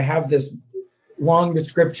I have this long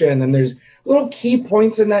description and there's little key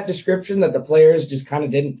points in that description that the players just kind of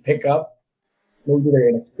didn't pick up. Maybe they're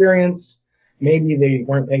inexperienced. Maybe they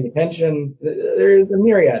weren't paying attention. There's a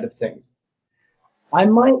myriad of things. I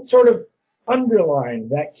might sort of underline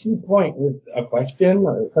that key point with a question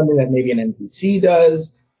or something that maybe an NPC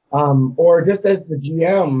does. Or just as the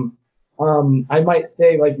GM, I might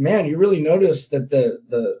say like, man, you really notice that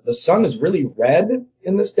the sun is really red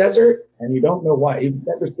in this desert and you don't know why. You've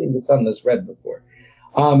never seen the sun this red before.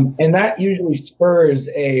 And that usually spurs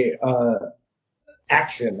a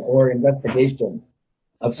action or investigation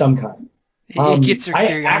of some kind. It gets their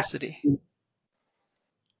curiosity.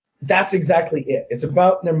 That's exactly it. It's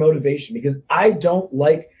about their motivation, because I don't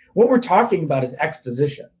like what we're talking about is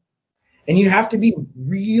exposition. And you have to be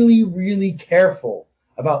really, really careful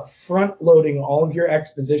about front loading all of your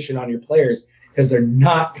exposition on your players, because they're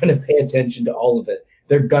not going to pay attention to all of it.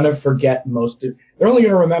 They're going to forget they're only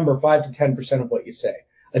going to remember 5 to 10% of what you say.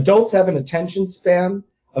 Adults have an attention span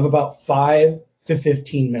of about 5 to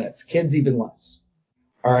 15 minutes. Kids even less.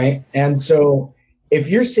 All right. And so if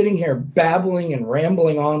you're sitting here babbling and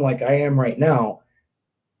rambling on like I am right now,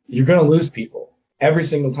 you're going to lose people every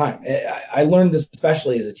single time. I learned this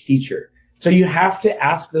especially as a teacher. So you have to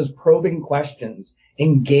ask those probing questions,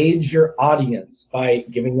 engage your audience by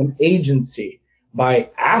giving them agency, by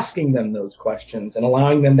asking them those questions and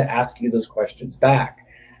allowing them to ask you those questions back.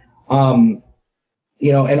 And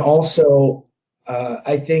also,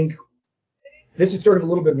 I think this is sort of a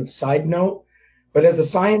little bit of a side note, but as a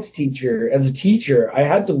science teacher, as a teacher, I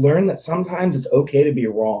had to learn that sometimes it's okay to be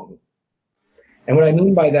wrong. And what I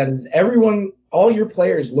mean by that is all your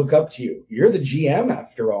players look up to you. You're the GM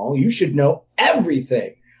after all. You should know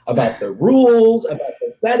everything about the rules, about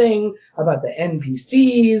the setting, about the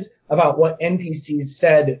NPCs, about what NPCs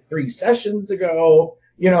said 3 sessions ago.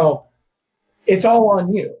 It's all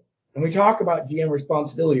on you. And we talk about GM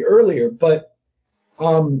responsibility earlier, but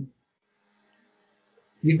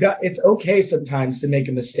it's okay sometimes to make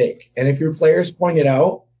a mistake. And if your players point it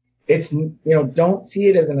out, don't see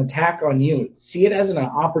it as an attack on you. See it as an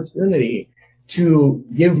opportunity to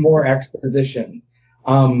give more exposition,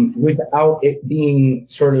 without it being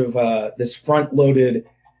sort of this front-loaded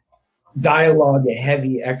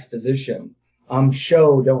dialogue-heavy exposition.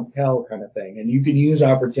 Show, don't tell kind of thing. And you can use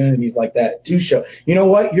opportunities like that to show, you know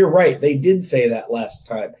what, you're right. They did say that last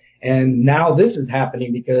time. And now this is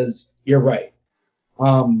happening because you're right.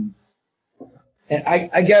 And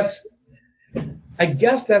I guess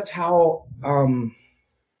that's how,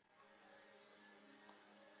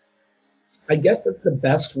 I guess that's the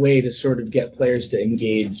best way to sort of get players to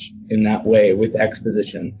engage in that way with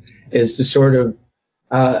exposition, is to sort of,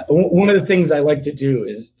 one of the things I like to do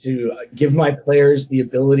is to give my players the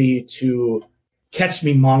ability to catch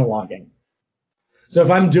me monologuing. So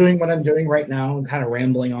if I'm doing what I'm doing right now, I'm kind of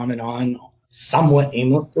rambling on and on somewhat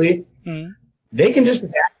aimlessly, they can just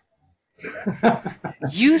attack.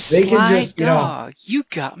 You sly dog, you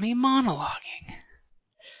got me monologuing.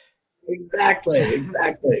 Exactly.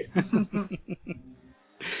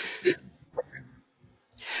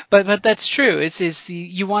 But that's true.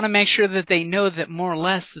 You want to make sure that they know that more or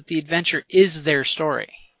less that the adventure is their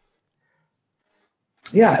story.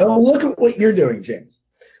 Yeah. Well, look at what you're doing, James.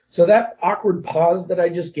 So that awkward pause that I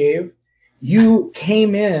just gave, you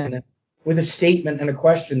came in with a statement and a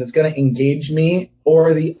question that's going to engage me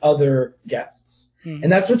or the other guests. Mm-hmm.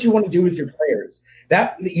 And that's what you want to do with your players.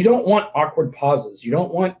 That you don't want awkward pauses. You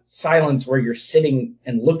don't want silence where you're sitting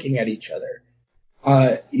and looking at each other.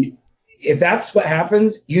 If that's what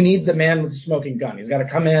happens, you need the man with the smoking gun. He's got to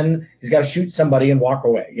come in, he's got to shoot somebody and walk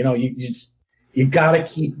away. You got to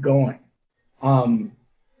keep going.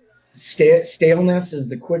 Staleness is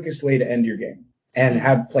the quickest way to end your game and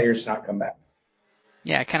have players not come back.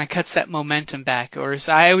 Yeah, it kind of cuts that momentum back, or as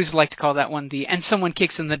I always like to call that one, and someone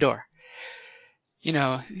kicks in the door.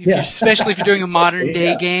 Especially if you're doing a modern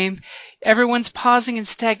day game, everyone's pausing and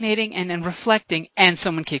stagnating and reflecting, and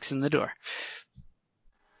someone kicks in the door.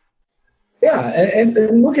 Yeah,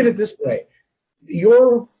 and look at it this way.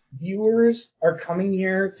 Your viewers are coming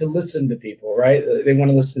here to listen to people, right? They want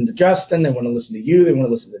to listen to Justin, they want to listen to you, they want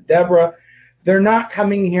to listen to Deborah. They're not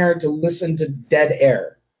coming here to listen to dead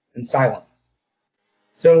air and silence.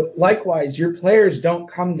 So likewise, your players don't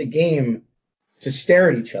come to game to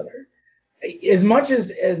stare at each other. As much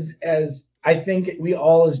as I think we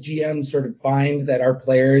all as GMs sort of find that our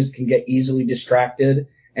players can get easily distracted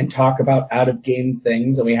and talk about out of game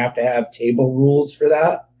things, and we have to have table rules for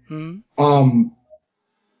that. Mm-hmm.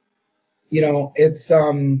 It's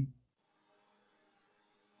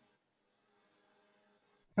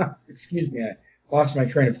excuse me, I lost my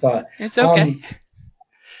train of thought. It's okay.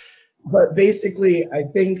 But basically, I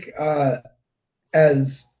think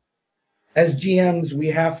as GMs, we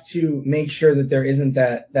have to make sure that there isn't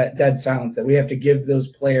that dead silence, that we have to give those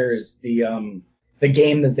players the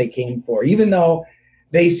game that they came for. Even though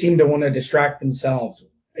they seem to want to distract themselves,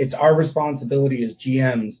 it's our responsibility as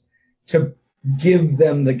GMs to give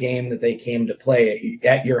them the game that they came to play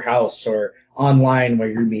at your house or online where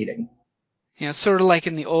you're meeting. Sort of like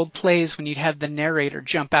in the old plays when you'd have the narrator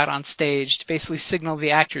jump out on stage to basically signal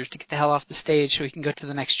the actors to get the hell off the stage so we can go to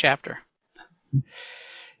the next chapter.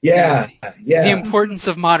 Yeah. The importance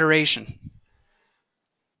of moderation.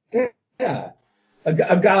 Yeah. A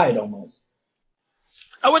guide almost.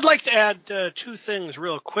 I would like to add two things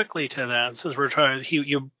real quickly to that, since we're trying.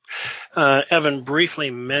 Evan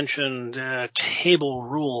briefly mentioned table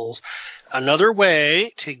rules. Another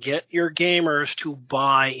way to get your gamers to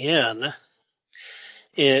buy in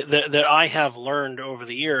that I have learned over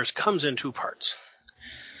the years comes in two parts.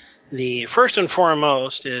 The first and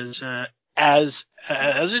foremost is as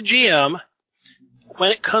a GM,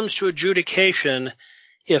 when it comes to adjudication,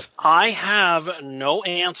 if I have no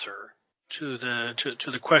answer to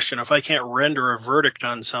the question, if I can't render a verdict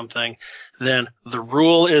on something, then the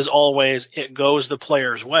rule is always it goes the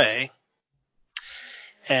player's way.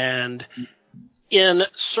 And in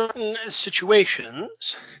certain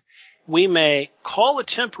situations, we may call a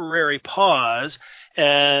temporary pause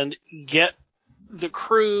and get the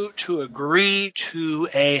crew to agree to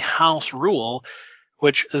a house rule,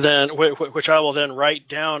 which I will then write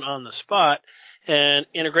down on the spot. And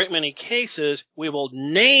in a great many cases, we will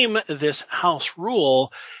name this house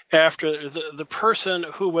rule after the person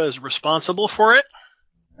who was responsible for it.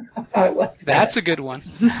 I like that. That's a good one.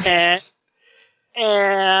 And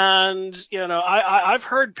I've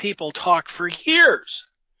heard people talk for years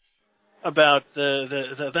about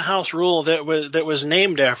the house rule that was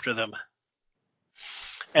named after them.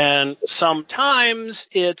 And sometimes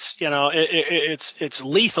it's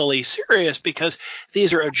lethally serious because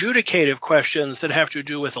these are adjudicative questions that have to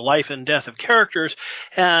do with the life and death of characters,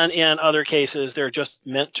 and in other cases they're just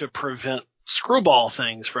meant to prevent screwball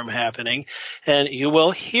things from happening. And you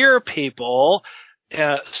will hear people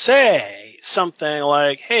say something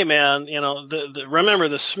like, "Hey man, remember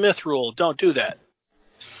the Smith rule, don't do that."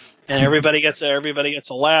 And everybody gets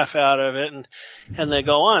a laugh out of it, and they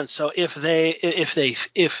go on. So if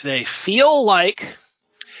they feel like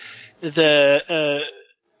the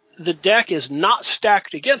deck is not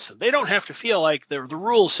stacked against them, they don't have to feel like the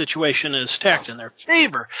rules situation is stacked in their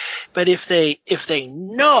favor. But if they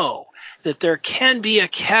know that there can be a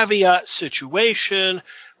caveat situation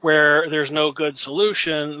where there's no good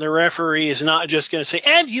solution, the referee is not just going to say,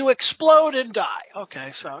 "And you explode and die."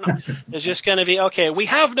 Okay, so no. It's just going to be, okay, we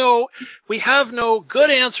have no good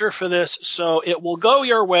answer for this, so it will go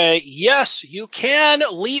your way. Yes, you can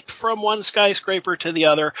leap from one skyscraper to the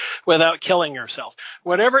other without killing yourself.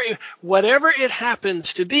 Whatever it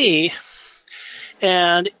happens to be,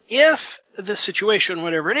 and if the situation,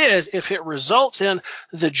 whatever it is, if it results in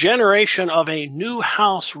the generation of a new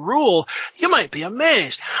house rule, you might be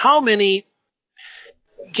amazed how many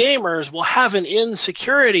gamers will have an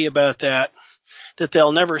insecurity about that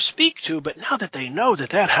they'll never speak to, but now that they know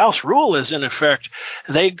that house rule is in effect,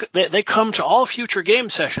 they come to all future game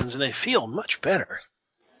sessions and they feel much better.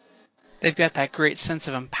 They've got that great sense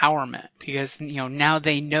of empowerment because, now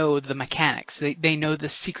they know the mechanics. They know the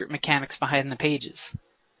secret mechanics behind the pages.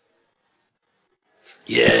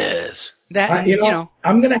 Yes. That,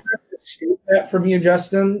 I'm going to have to steal that from you,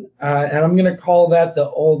 Justin, and I'm going to call that the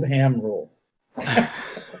old ham rule.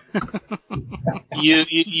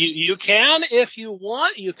 You can, if you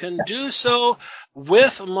want, you can do so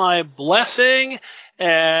with my blessing,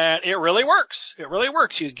 and it really works. It really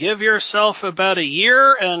works. You give yourself about a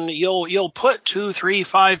year, and you'll put 2, 3,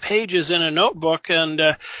 5 pages in a notebook, and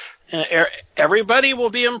everybody will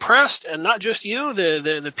be impressed, and not just you,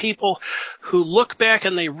 the people who look back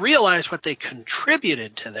and they realize what they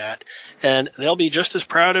contributed to that, and they'll be just as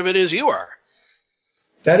proud of it as you are.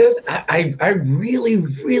 That is, I really,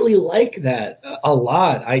 really like that a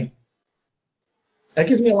lot. That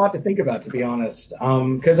gives me a lot to think about, to be honest,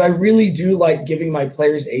 because I really do like giving my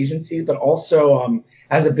players agency, but also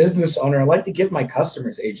as a business owner, I like to give my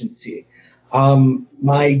customers agency.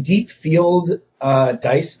 My deep field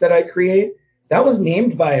dice that I create, that was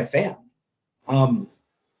named by a fan.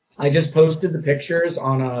 I just posted the pictures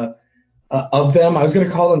on of them. I was going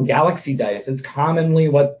to call them Galaxy dice. It's commonly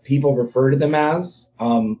what people refer to them as.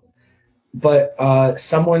 But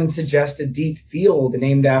someone suggested Deep Field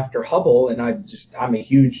named after Hubble, and I'm a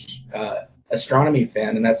huge astronomy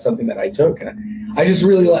fan, and that's something that I took. And I just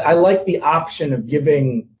really I like the option of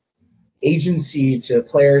giving agency to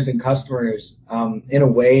players and customers in a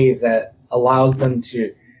way that allows them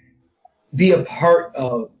to be a part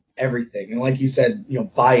of everything. And like you said,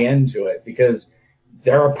 buy into it because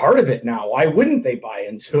they're a part of it now. Why wouldn't they buy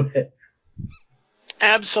into it?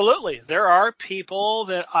 Absolutely. There are people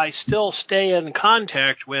that I still stay in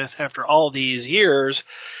contact with after all these years,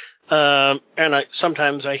 and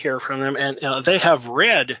sometimes I hear from them, and they have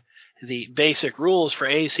read the basic rules for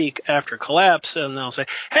AC after collapse, and they'll say,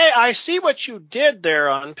 "Hey, I see what you did there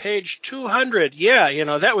on page 200. Yeah,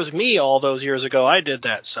 that was me all those years ago. I did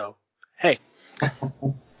that." So, hey.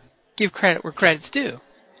 Give credit where credit's due.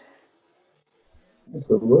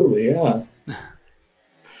 Absolutely, yeah.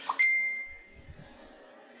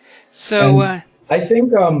 So, I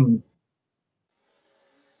think, oh,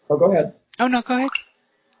 go ahead. Oh, no, go ahead.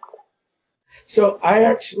 So I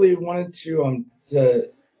actually wanted to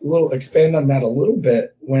expand on that a little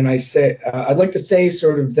bit when I say, I'd like to say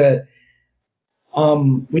sort of that,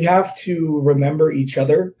 we have to remember each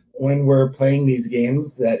other when we're playing these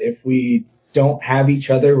games, that if we don't have each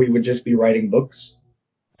other, we would just be writing books.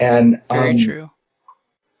 And, very true.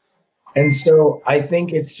 And so I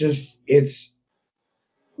think it's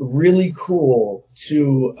really cool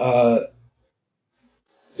to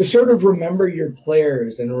sort of remember your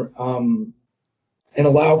players and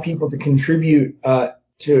allow people to contribute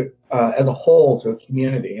to as a whole to a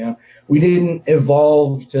community. We didn't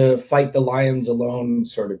evolve to fight the lions alone,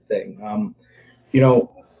 sort of thing.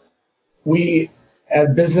 We as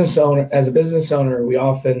a business owner, we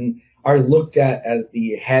often are looked at as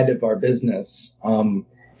the head of our business.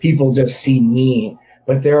 People just see me,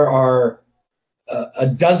 but there are a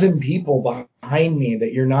dozen people behind me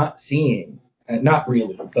that you're not seeing, not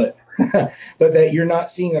really, but but that you're not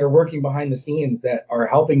seeing, that are working behind the scenes, that are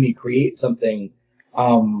helping me create something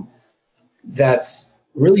that's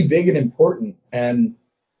really big and important. And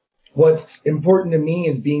what's important to me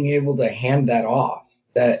is being able to hand that off,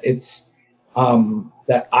 that it's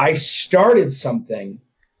that I started something,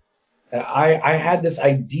 that I had this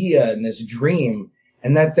idea and this dream,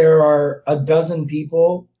 and that there are a dozen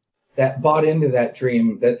people that bought into that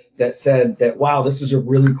dream, that said that, wow, this is a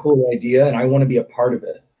really cool idea and I want to be a part of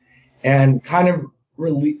it. And kind of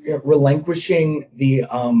relinquishing the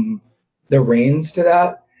reins to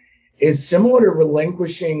that is similar to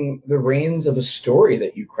relinquishing the reins of a story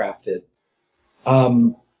that you crafted.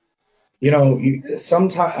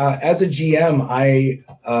 Sometimes as a GM,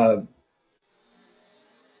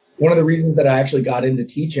 one of the reasons that I actually got into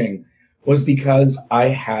teaching was because I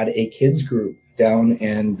had a kids group down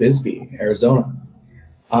in Bisbee, Arizona.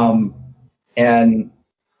 And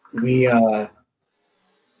we had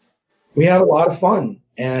a lot of fun.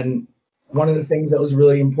 And one of the things that was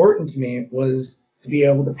really important to me was to be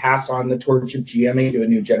able to pass on the torch of GMing to a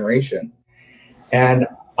new generation. And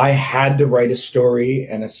I had to write a story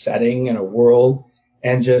and a setting and a world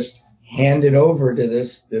and just hand it over to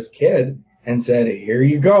this kid and said, here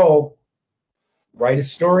you go, write a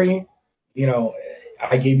story.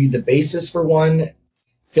 I gave you the basis for one,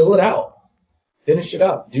 fill it out, finish it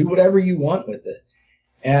up, do whatever you want with it.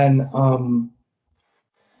 And,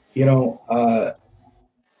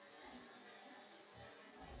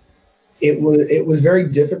 it was very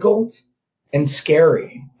difficult and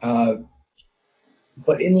scary.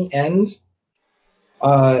 But in the end,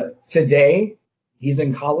 Today, he's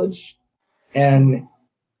in college, and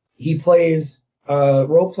he plays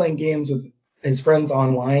role-playing games with his friends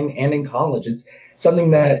online and in college. It's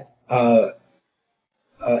something that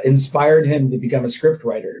inspired him to become a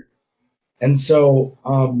scriptwriter. And so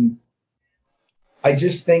I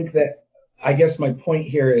just think that, I guess my point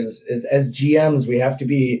here is as GMs, we have to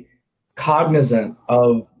be cognizant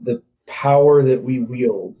of the power that we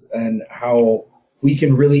wield and how we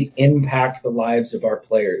can really impact the lives of our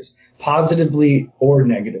players, positively or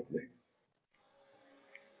negatively.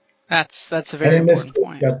 That's a very important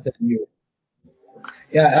point.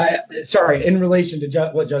 Sorry, in relation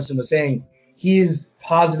to what Justin was saying, he's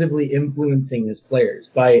positively influencing his players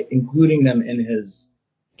by including them in his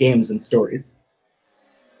games and stories.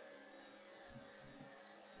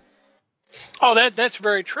 Oh, that's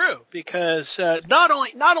very true, because not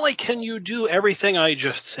only can you do everything I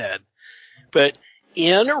just said, but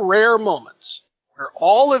in rare moments where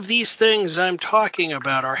all of these things I'm talking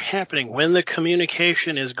about are happening, when the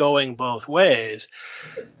communication is going both ways,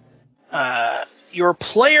 your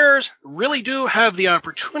players really do have the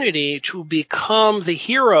opportunity to become the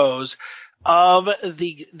heroes of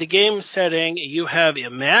the game setting you have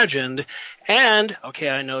imagined. And, okay,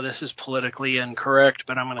 I know this is politically incorrect,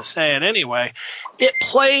 but I'm going to say it anyway. It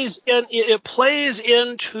plays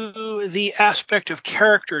into the aspect of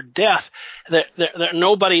character death that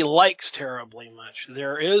nobody likes terribly much.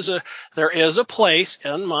 There is a place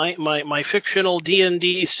in my fictional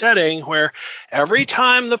D&D setting where every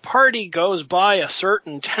time the party goes by a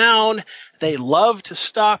certain town, they love to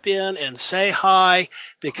stop in and say hi,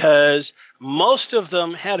 because most of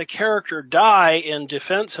them had a character die in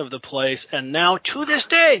defense of the place, and now to this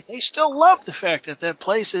day they still love the fact that that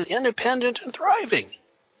place is independent and thriving.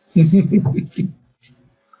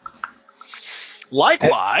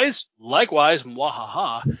 Likewise,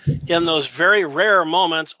 mwahaha, in those very rare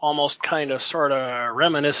moments, almost kind of sort of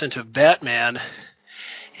reminiscent of Batman,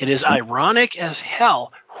 it is ironic as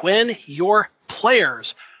hell when your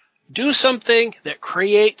players do something that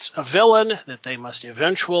creates a villain that they must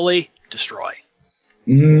eventually destroy.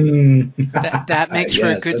 That makes for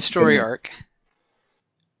a good story arc.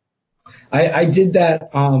 I did that.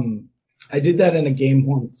 I did that in a game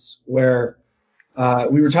once where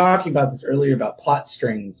we were talking about this earlier about plot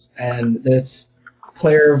strings, and this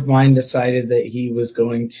player of mine decided that he was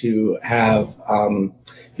going to have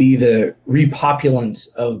be the repopulant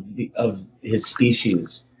of his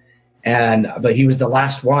species. But he was the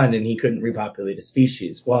last one, and he couldn't repopulate a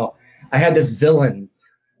species. Well, I had this villain.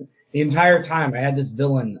 The entire time I had this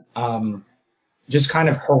villain just kind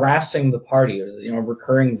of harassing the party. It was, a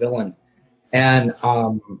recurring villain. And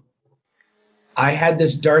I had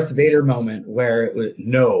this Darth Vader moment where it was,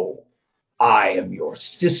 "No, I am your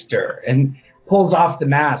sister," and pulls off the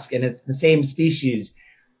mask, and it's the same species,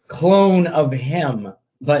 clone of him,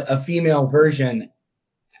 but a female version,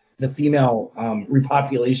 the female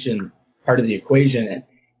repopulation part of the equation,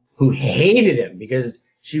 who hated him because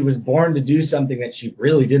she was born to do something that she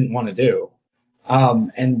really didn't want to do.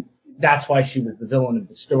 And that's why she was the villain of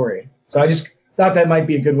the story. So I just thought that might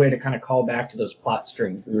be a good way to kind of call back to those plot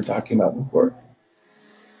strings we were talking about before.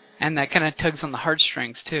 And that kind of tugs on the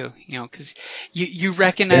heartstrings too, because you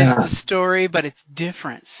recognize the story, but it's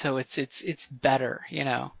different, so it's better,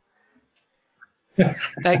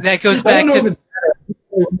 That goes back to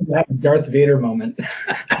that Darth Vader moment.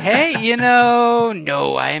 Hey,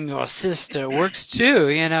 no, I am your sister works too.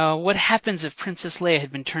 What happens if Princess Leia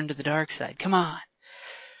had been turned to the dark side? Come on,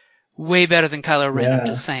 way better than Kylo Ren. I'm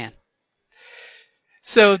just saying.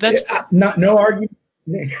 So that's no argument.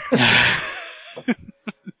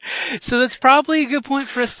 So that's probably a good point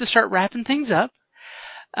for us to start wrapping things up.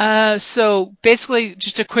 So basically,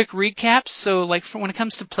 just a quick recap. So when it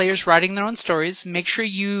comes to players writing their own stories, make sure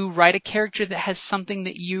you write a character that has something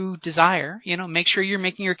that you desire. Make sure you're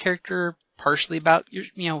making your character partially about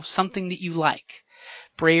your, something that you like.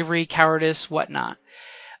 Bravery, cowardice, whatnot.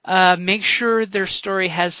 Make sure their story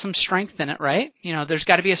has some strength in it, right? There's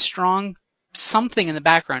got to be a strong something in the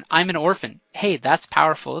background. I'm an orphan. Hey, that's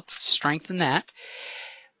powerful. Let's strengthen that.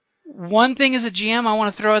 One thing as a GM I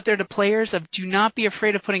want to throw out there to players of do not be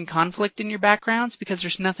afraid of putting conflict in your backgrounds, because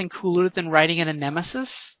there's nothing cooler than writing in a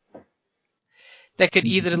nemesis that could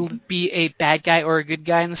either be a bad guy or a good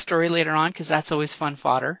guy in the story later on, because that's always fun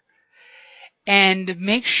fodder. And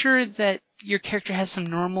make sure that your character has some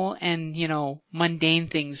normal and, mundane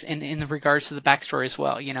things in the regards to the backstory as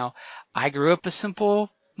well. I grew up a simple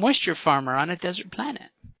moisture farmer on a desert planet.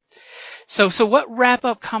 So what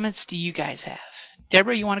wrap-up comments do you guys have?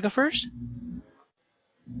 Deborah, you want to go first?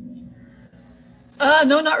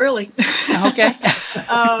 No, not really. Okay.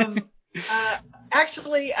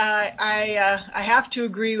 Actually, I have to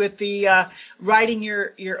agree with the writing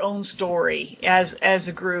your own story as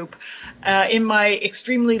a group. In my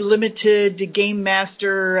extremely limited game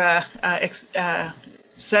master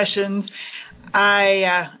sessions,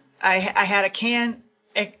 I had a canned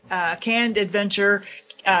adventure,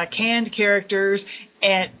 canned characters,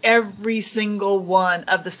 and every single one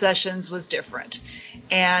of the sessions was different,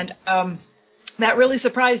 and that really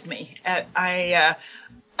surprised me.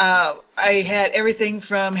 I had everything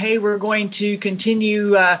from, hey, we're going to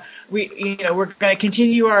continue, we're going to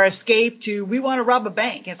continue our escape, to, we want to rob a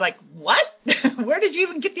bank. It's like, what? Where did you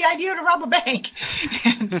even get the idea to rob a bank?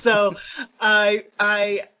 And so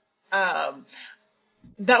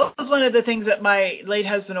that was one of the things that my late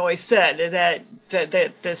husband always said, that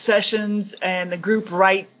the sessions and the group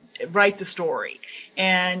write the story.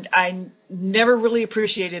 And I never really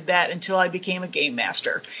appreciated that until I became a game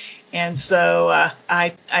master. And so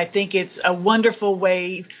I think it's a wonderful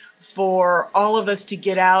way for all of us to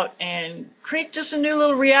get out and create just a new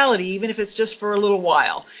little reality, even if it's just for a little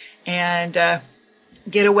while, and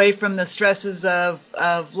get away from the stresses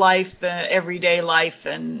of life, everyday life,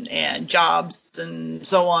 and jobs and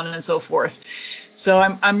so on and so forth. So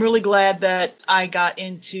I'm really glad that I got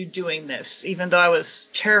into doing this, even though I was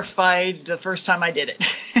terrified the first time I did it.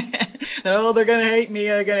 Oh, they're going to hate me.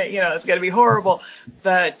 They're going to, it's going to be horrible.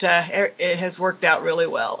 But it has worked out really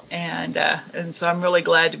well. And so I'm really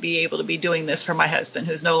glad to be able to be doing this for my husband,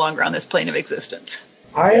 who's no longer on this plane of existence.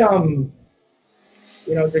 To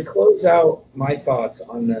close out my thoughts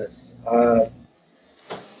on this,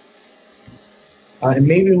 and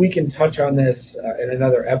maybe we can touch on this in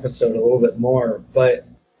another episode a little bit more, but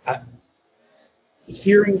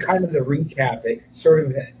hearing kind of the recap, it sort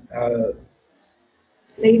of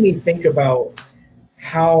made me think about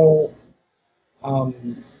how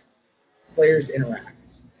players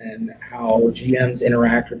interact and how GMs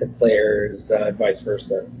interact with the players, vice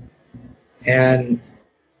versa. And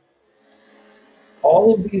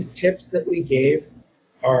all of these tips that we gave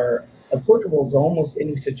are applicable to almost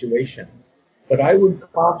any situation. But I would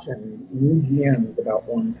caution new GMs about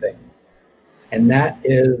one thing, and that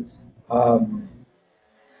is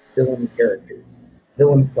villain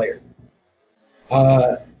players.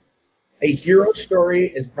 A hero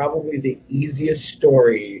story is probably the easiest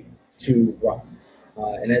story to run.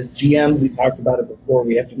 And as GMs, we talked about it before,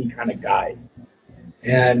 we have to be kind of guides.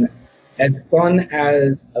 And as fun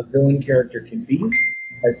as a villain character can be,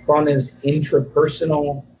 as fun as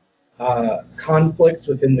intrapersonal conflicts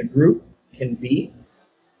within the group can be,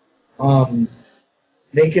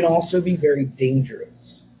 they can also be very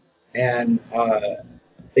dangerous. And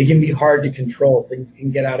they can be hard to control. Things can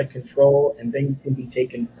get out of control, and things can be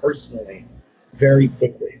taken personally very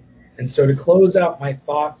quickly. And so to close out my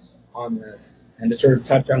thoughts on this, and to sort of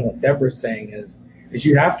touch on what Deborah's saying, is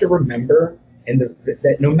you have to remember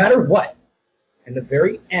that no matter what, in the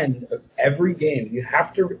very end of every game, you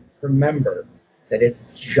have to remember that it's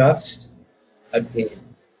just a game.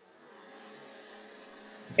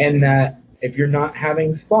 And that if you're not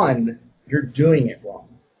having fun, you're doing it wrong.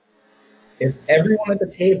 If everyone at the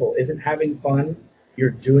table isn't having fun, you're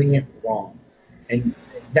doing it wrong. And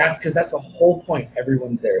that's because that's the whole point.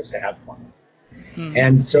 Everyone's there is to have fun.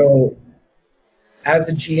 And so as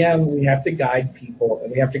a GM, we have to guide people,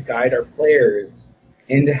 and we have to guide our players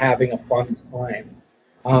into having a fun time,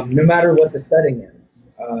 no matter what the setting is,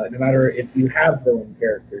 no matter if you have villain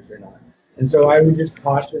characters or not. And so I would just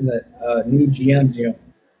caution that new GMs,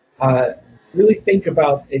 really think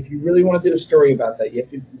about, if you really want to do a story about that, you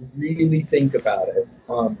have to really think about it,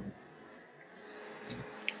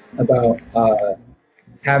 about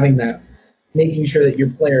having that, making sure that your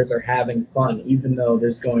players are having fun, even though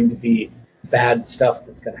there's going to be bad stuff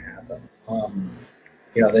that's going to happen.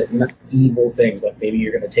 That evil things, like maybe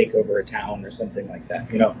you're going to take over a town or something like that.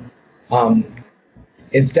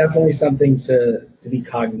 It's definitely something to be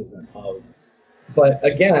cognizant of. But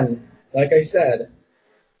again, like I said,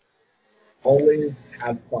 always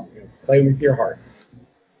have fun. Play with your heart.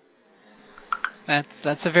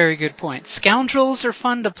 That's a very good point. Scoundrels are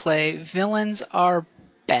fun to play. Villains are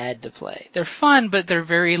bad to play. They're fun, but they're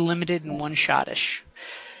very limited and one-shot-ish.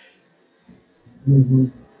 Mm-hmm.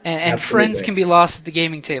 And friends can be lost at the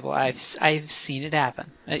gaming table. I've seen it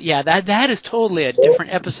happen. That is totally a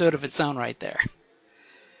different episode of its own right there.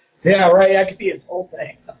 Yeah, right. That could be its whole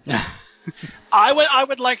thing. I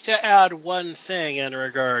would like to add one thing in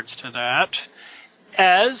regards to that.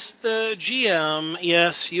 As the GM,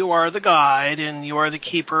 yes, you are the guide and you are the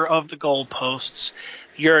keeper of the goalposts.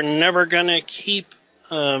 You're never gonna keep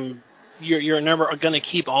you're never gonna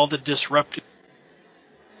keep all the disruptive.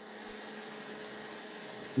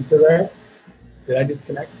 You still there? Did I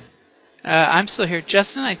disconnect? I'm still here.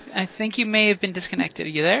 Justin, I think you may have been disconnected. Are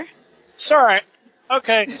you there? Sorry.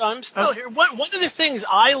 Okay, so I'm still here. One of the things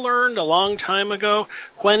I learned a long time ago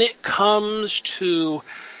when it comes to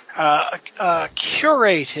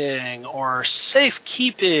curating or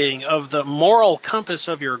safekeeping of the moral compass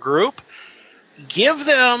of your group, give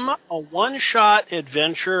them a one-shot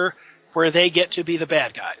adventure where they get to be the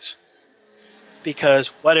bad guys. Because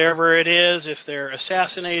whatever it is, if they're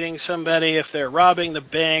assassinating somebody, if they're robbing the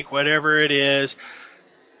bank, whatever it is,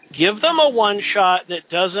 give them a one-shot that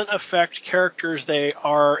doesn't affect characters they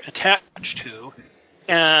are attached to,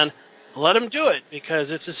 and let them do it,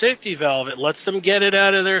 because it's a safety valve. It lets them get it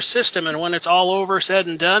out of their system, and when it's all over, said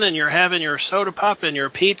and done, and you're having your soda pop and your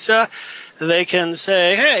pizza, they can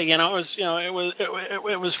say, "Hey,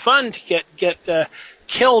 it was fun to get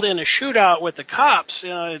killed in a shootout with the cops.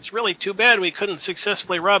 It's really too bad we couldn't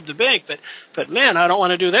successfully rob the bank, but man, I don't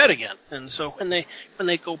want to do that again." And so when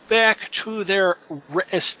they go back to their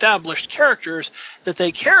established characters that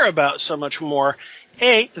they care about so much more,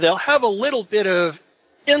 they'll have a little bit of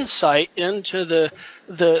insight into the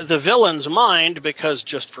villain's mind, because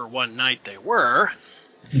just for one night they were.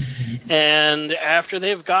 And after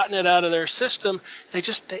they've gotten it out of their system, they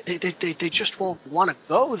just won't want to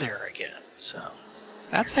go there again. So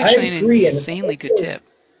that's actually an insanely good tip.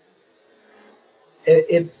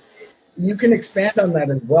 It's you can expand on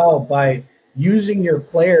that as well by using your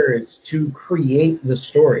players to create the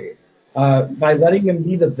story. By letting them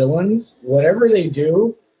be the villains, whatever they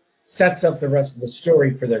do sets up the rest of the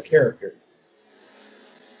story for their characters.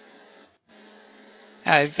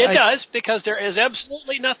 It does, because there is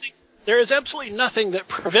absolutely nothing that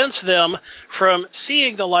prevents them from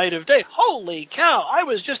seeing the light of day. Holy cow! I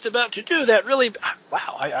was just about to do that. Really,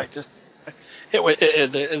 wow!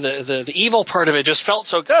 The evil part of it just felt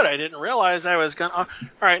so good. I didn't realize I was gonna. All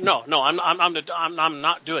right, no, I'm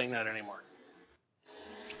not doing that anymore.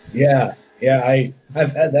 Yeah,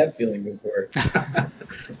 I've had that feeling before.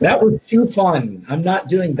 That was too fun. I'm not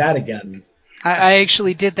doing that again. I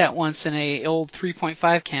actually did that once in a old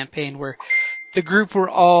 3.5 campaign where the group were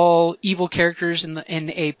all evil characters in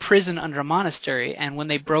a prison under a monastery, and when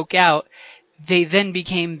they broke out, they then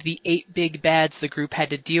became the 8 big bads the group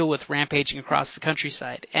had to deal with rampaging across the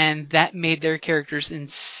countryside, and that made their characters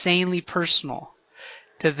insanely personal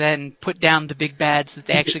to then put down the big bads that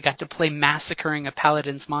they actually got to play massacring a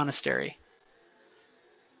paladin's monastery.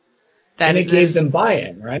 And it gave them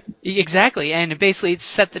buy-in, right? Exactly, and basically it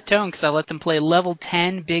set the tone, because I let them play level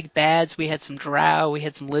 10 big bads. We had some drow, we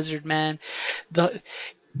had some lizard men.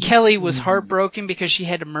 Kelly was heartbroken because she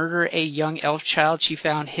had to murder a young elf child she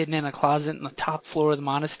found hidden in a closet in the top floor of the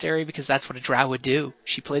monastery, because that's what a drow would do.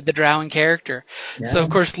 She played the drow in character. Yeah. So,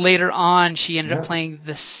 of course, later on, she ended up playing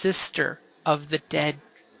the sister of the dead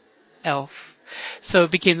elf. So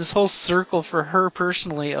it became this whole circle for her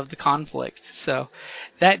personally of the conflict. So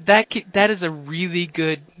that is a really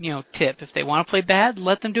good tip. If they want to play bad,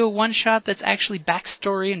 let them do a one shot that's actually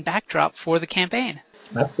backstory and backdrop for the campaign.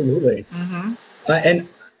 Absolutely. Mm-hmm. And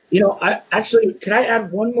I actually, can I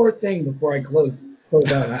add one more thing before I close out?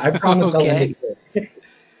 I promise I'll end it here.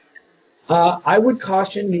 I would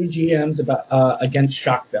caution new GMs against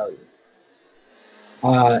shock value.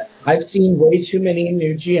 I've seen way too many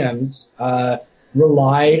new GMs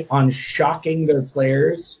rely on shocking their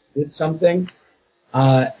players with something,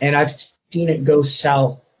 and I've seen it go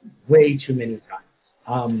south way too many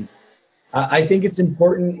times. I think it's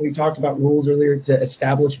important, we talked about rules earlier, to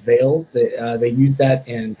establish veils. They use that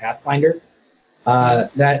in Pathfinder,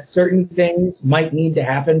 that certain things might need to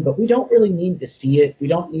happen, but we don't really need to see it. We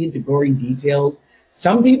don't need the gory details.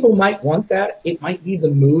 Some people might want that. It might be the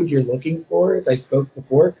mood you're looking for, as I spoke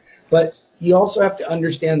before, but you also have to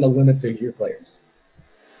understand the limits of your players.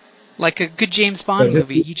 Like a good James Bond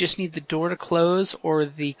movie, you just need the door to close or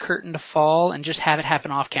the curtain to fall and just have it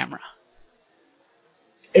happen off camera.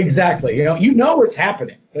 Exactly. You know what's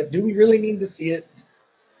happening, but do we really need to see it?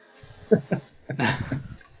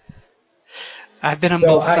 I've been on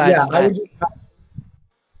both sides of that.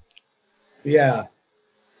 Yeah.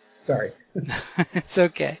 Sorry. It's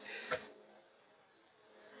okay.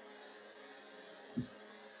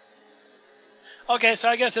 Okay, so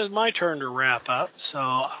I guess it's my turn to wrap up. So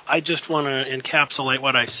I just want to encapsulate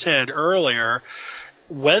what I said earlier.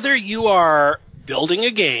 Whether you are building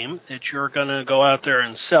a game that you're going to go out there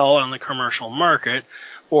and sell on the commercial market,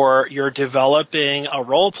 or you're developing a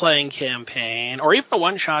role-playing campaign, or even a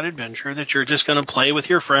one-shot adventure that you're just going to play with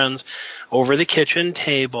your friends over the kitchen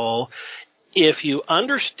table, if you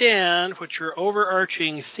understand what your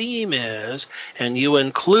overarching theme is, and you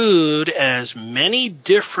include as many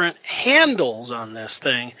different handles on this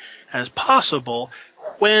thing as possible,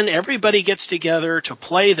 when everybody gets together to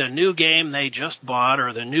play the new game they just bought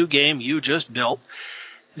or the new game you just built,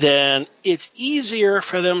 then it's easier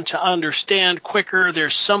for them to understand quicker.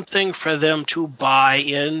 There's something for them to buy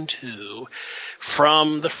into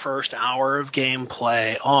from the first hour of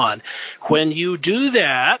gameplay on. When you do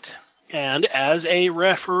that, and as a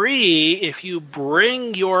referee, if you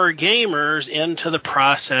bring your gamers into the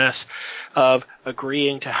process of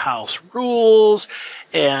agreeing to house rules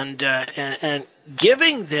and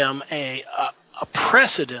giving them a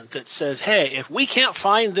precedent that says, hey, if we can't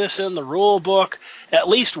find this in the rule book, at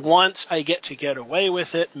least once I get to get away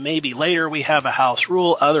with it. Maybe later we have a house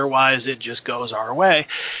rule. Otherwise, it just goes our way.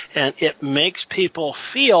 And it makes people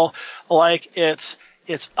feel like it's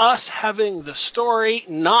us having the story,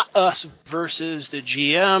 not us versus the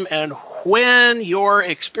GM. And when your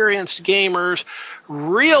experienced gamers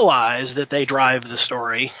realize that they drive the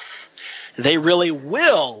story, they really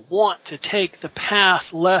will want to take the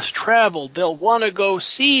path less traveled. They'll want to go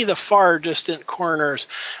see the far distant corners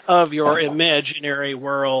of your imaginary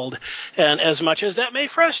world. And as much as that may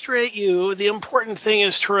frustrate you, the important thing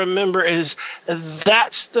is to remember is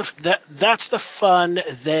that's the fun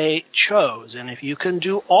they chose. And if you can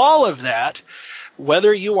do all of that,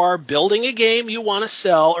 whether you are building a game you want to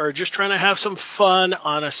sell or just trying to have some fun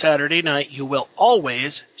on a Saturday night, you will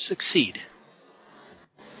always succeed.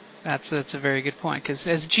 That's a very good point, because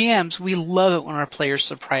as GMs, we love it when our players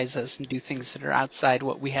surprise us and do things that are outside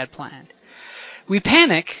what we had planned. We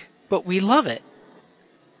panic, but we love it.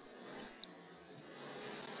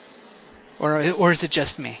 Or is it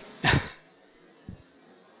just me?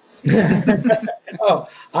 Oh,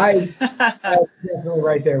 I'm definitely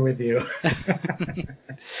right there with you.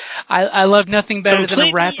 I love nothing better than a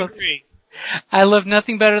Completely wrap-up. agree. I love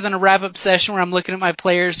nothing better than a wrap-up session where I'm looking at my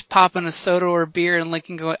players popping a soda or a beer and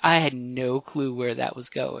going, I had no clue where that was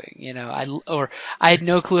going, I had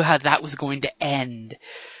no clue how that was going to end.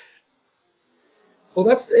 Well,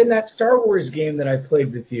 that's in that Star Wars game that I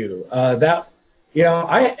played with you. I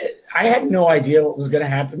had no idea what was going to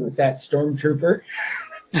happen with that stormtrooper.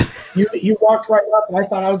 You walked right up, and I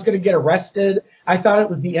thought I was going to get arrested. I thought it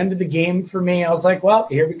was the end of the game for me. I was like, well,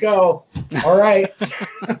 here we go. All right.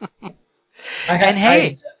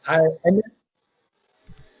 And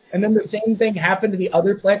then the same thing happened to the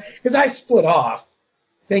other player, because I split off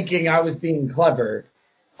thinking I was being clever.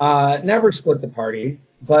 Never split the party,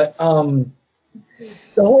 but the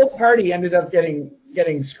whole party ended up getting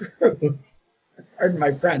screwed. Pardon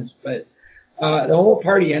my French, but the whole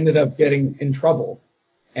party ended up getting in trouble,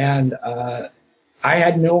 and I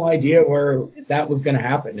had no idea where that was going to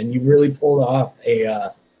happen. And you really pulled off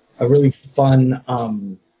a really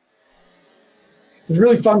fun. It was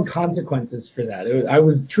really fun consequences for that. I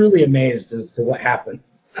was truly amazed as to what happened.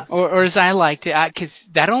 Or as I liked it, because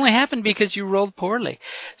that only happened because you rolled poorly.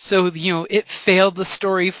 So, it failed the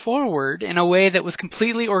story forward in a way that was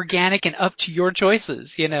completely organic and up to your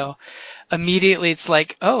choices, Immediately it's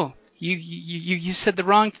like, oh, you said the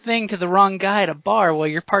wrong thing to the wrong guy at a bar while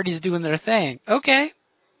your party's doing their thing. Okay,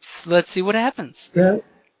 so let's see what happens. Yeah.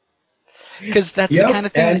 Because that's the kind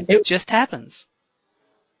of thing that just happens.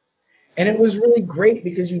 And it was really great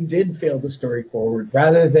because you did fail the story forward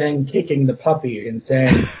rather than kicking the puppy and saying,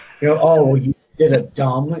 oh, well, you did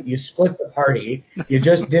you split the party, you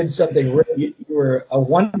just did something, you were a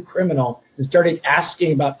wanted criminal and started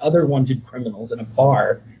asking about other wanted criminals in a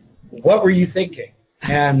bar. What were you thinking?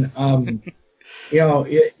 And,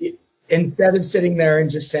 instead of sitting there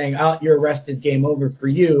and just saying, oh, you're arrested, game over for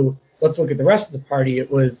you, let's look at the rest of the party,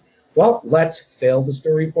 it was, well, let's fail the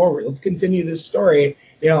story forward. Let's continue this story.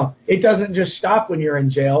 It doesn't just stop when you're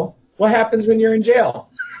in jail. What happens when you're in jail?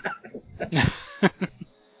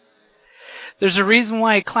 There's a reason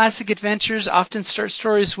why classic adventures often start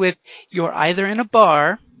stories with you're either in a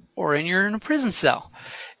bar or you're in a prison cell.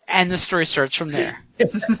 And the story starts from there.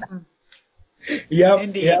 Yep.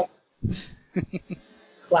 Indeed. Yep.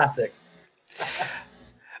 Classic.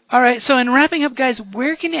 All right, so in wrapping up, guys,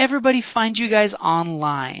 where can everybody find you guys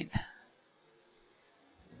online?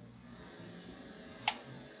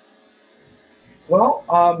 Well,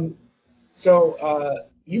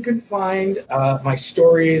 you can find my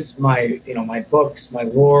stories, my books, my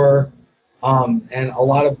lore, and a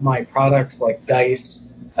lot of my products like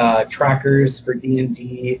dice, trackers for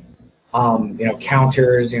D&D,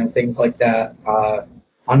 counters, things like that,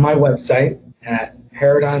 on my website at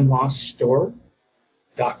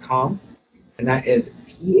ParadigmLostStore.com, and that is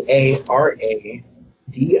PARADIGM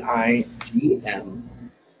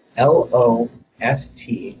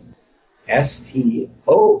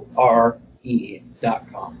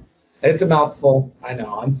LOSTSTORE.com. It's a mouthful. I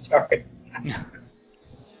know. I'm sorry.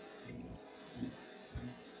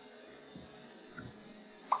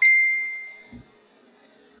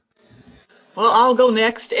 Well, I'll go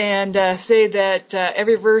next and say that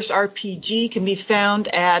Everyverse RPG can be found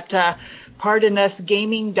at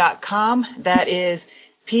pardonusgaming.com. That is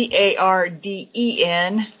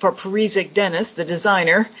PARDEN for Parisic Dennis, the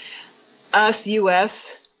designer.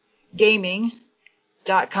 US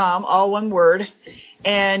Gaming.com, all one word.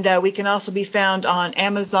 And we can also be found on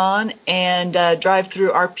Amazon and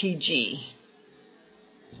Drive-Thru RPG.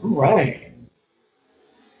 All right.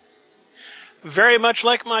 Very much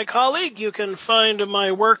like my colleague, you can find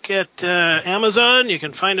my work at Amazon. You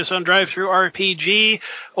can find us on Drive-Thru RPG.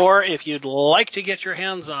 Or if you'd like to get your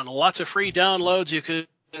hands on lots of free downloads, you can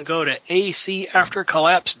go to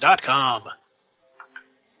acaftercollapse.com.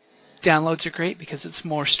 Downloads are great because it's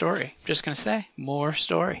more story. Just going to say, more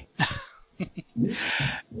story.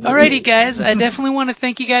 Alrighty, guys. I definitely want to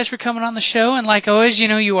thank you guys for coming on the show. And like always,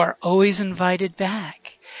 you are always invited back.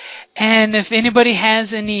 And if anybody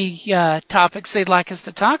has any topics they'd like us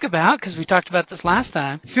to talk about, because we talked about this last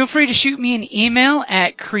time, feel free to shoot me an email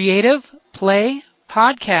at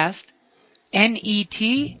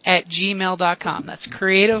creativeplaypodcastnet@gmail.com. That's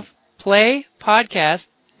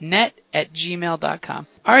creativeplaypodcastnet@gmail.com.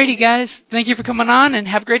 Alrighty, guys. Thank you for coming on, and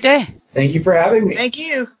have a great day. Thank you for having me. Thank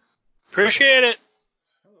you. Appreciate it.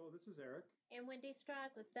 Hello, this is Eric. And Wendy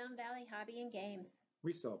Strog with Stone Valley Hobby and Games.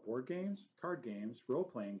 We sell board games, card games,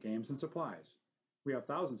 role-playing games, and supplies. We have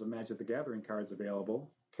thousands of Magic the Gathering cards available,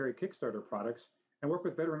 carry Kickstarter products, and work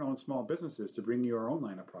with veteran-owned small businesses to bring you our own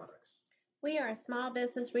line of products. We are a small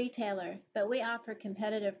business retailer, but we offer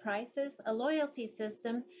competitive prices, a loyalty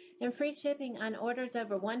system, and free shipping on orders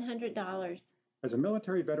over $100. As a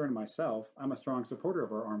military veteran myself, I'm a strong supporter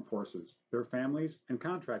of our armed forces, their families, and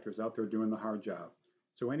contractors out there doing the hard job.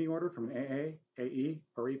 So any order from an AA, AE,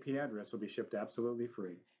 or EP address will be shipped absolutely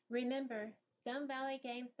free. Remember,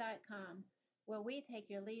 StoneValleyGames.com, where we take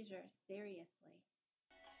your leisure seriously.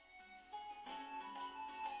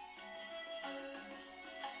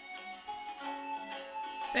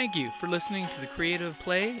 Thank you for listening to the Creative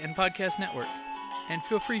Play and Podcast Network. And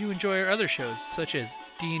feel free to enjoy our other shows, such as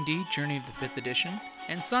D&D Journey of the 5th Edition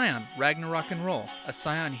and Scion Ragnarok and Roll, a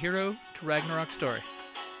Scion hero to Ragnarok story.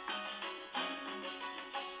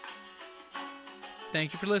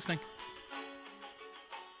 Thank you for listening.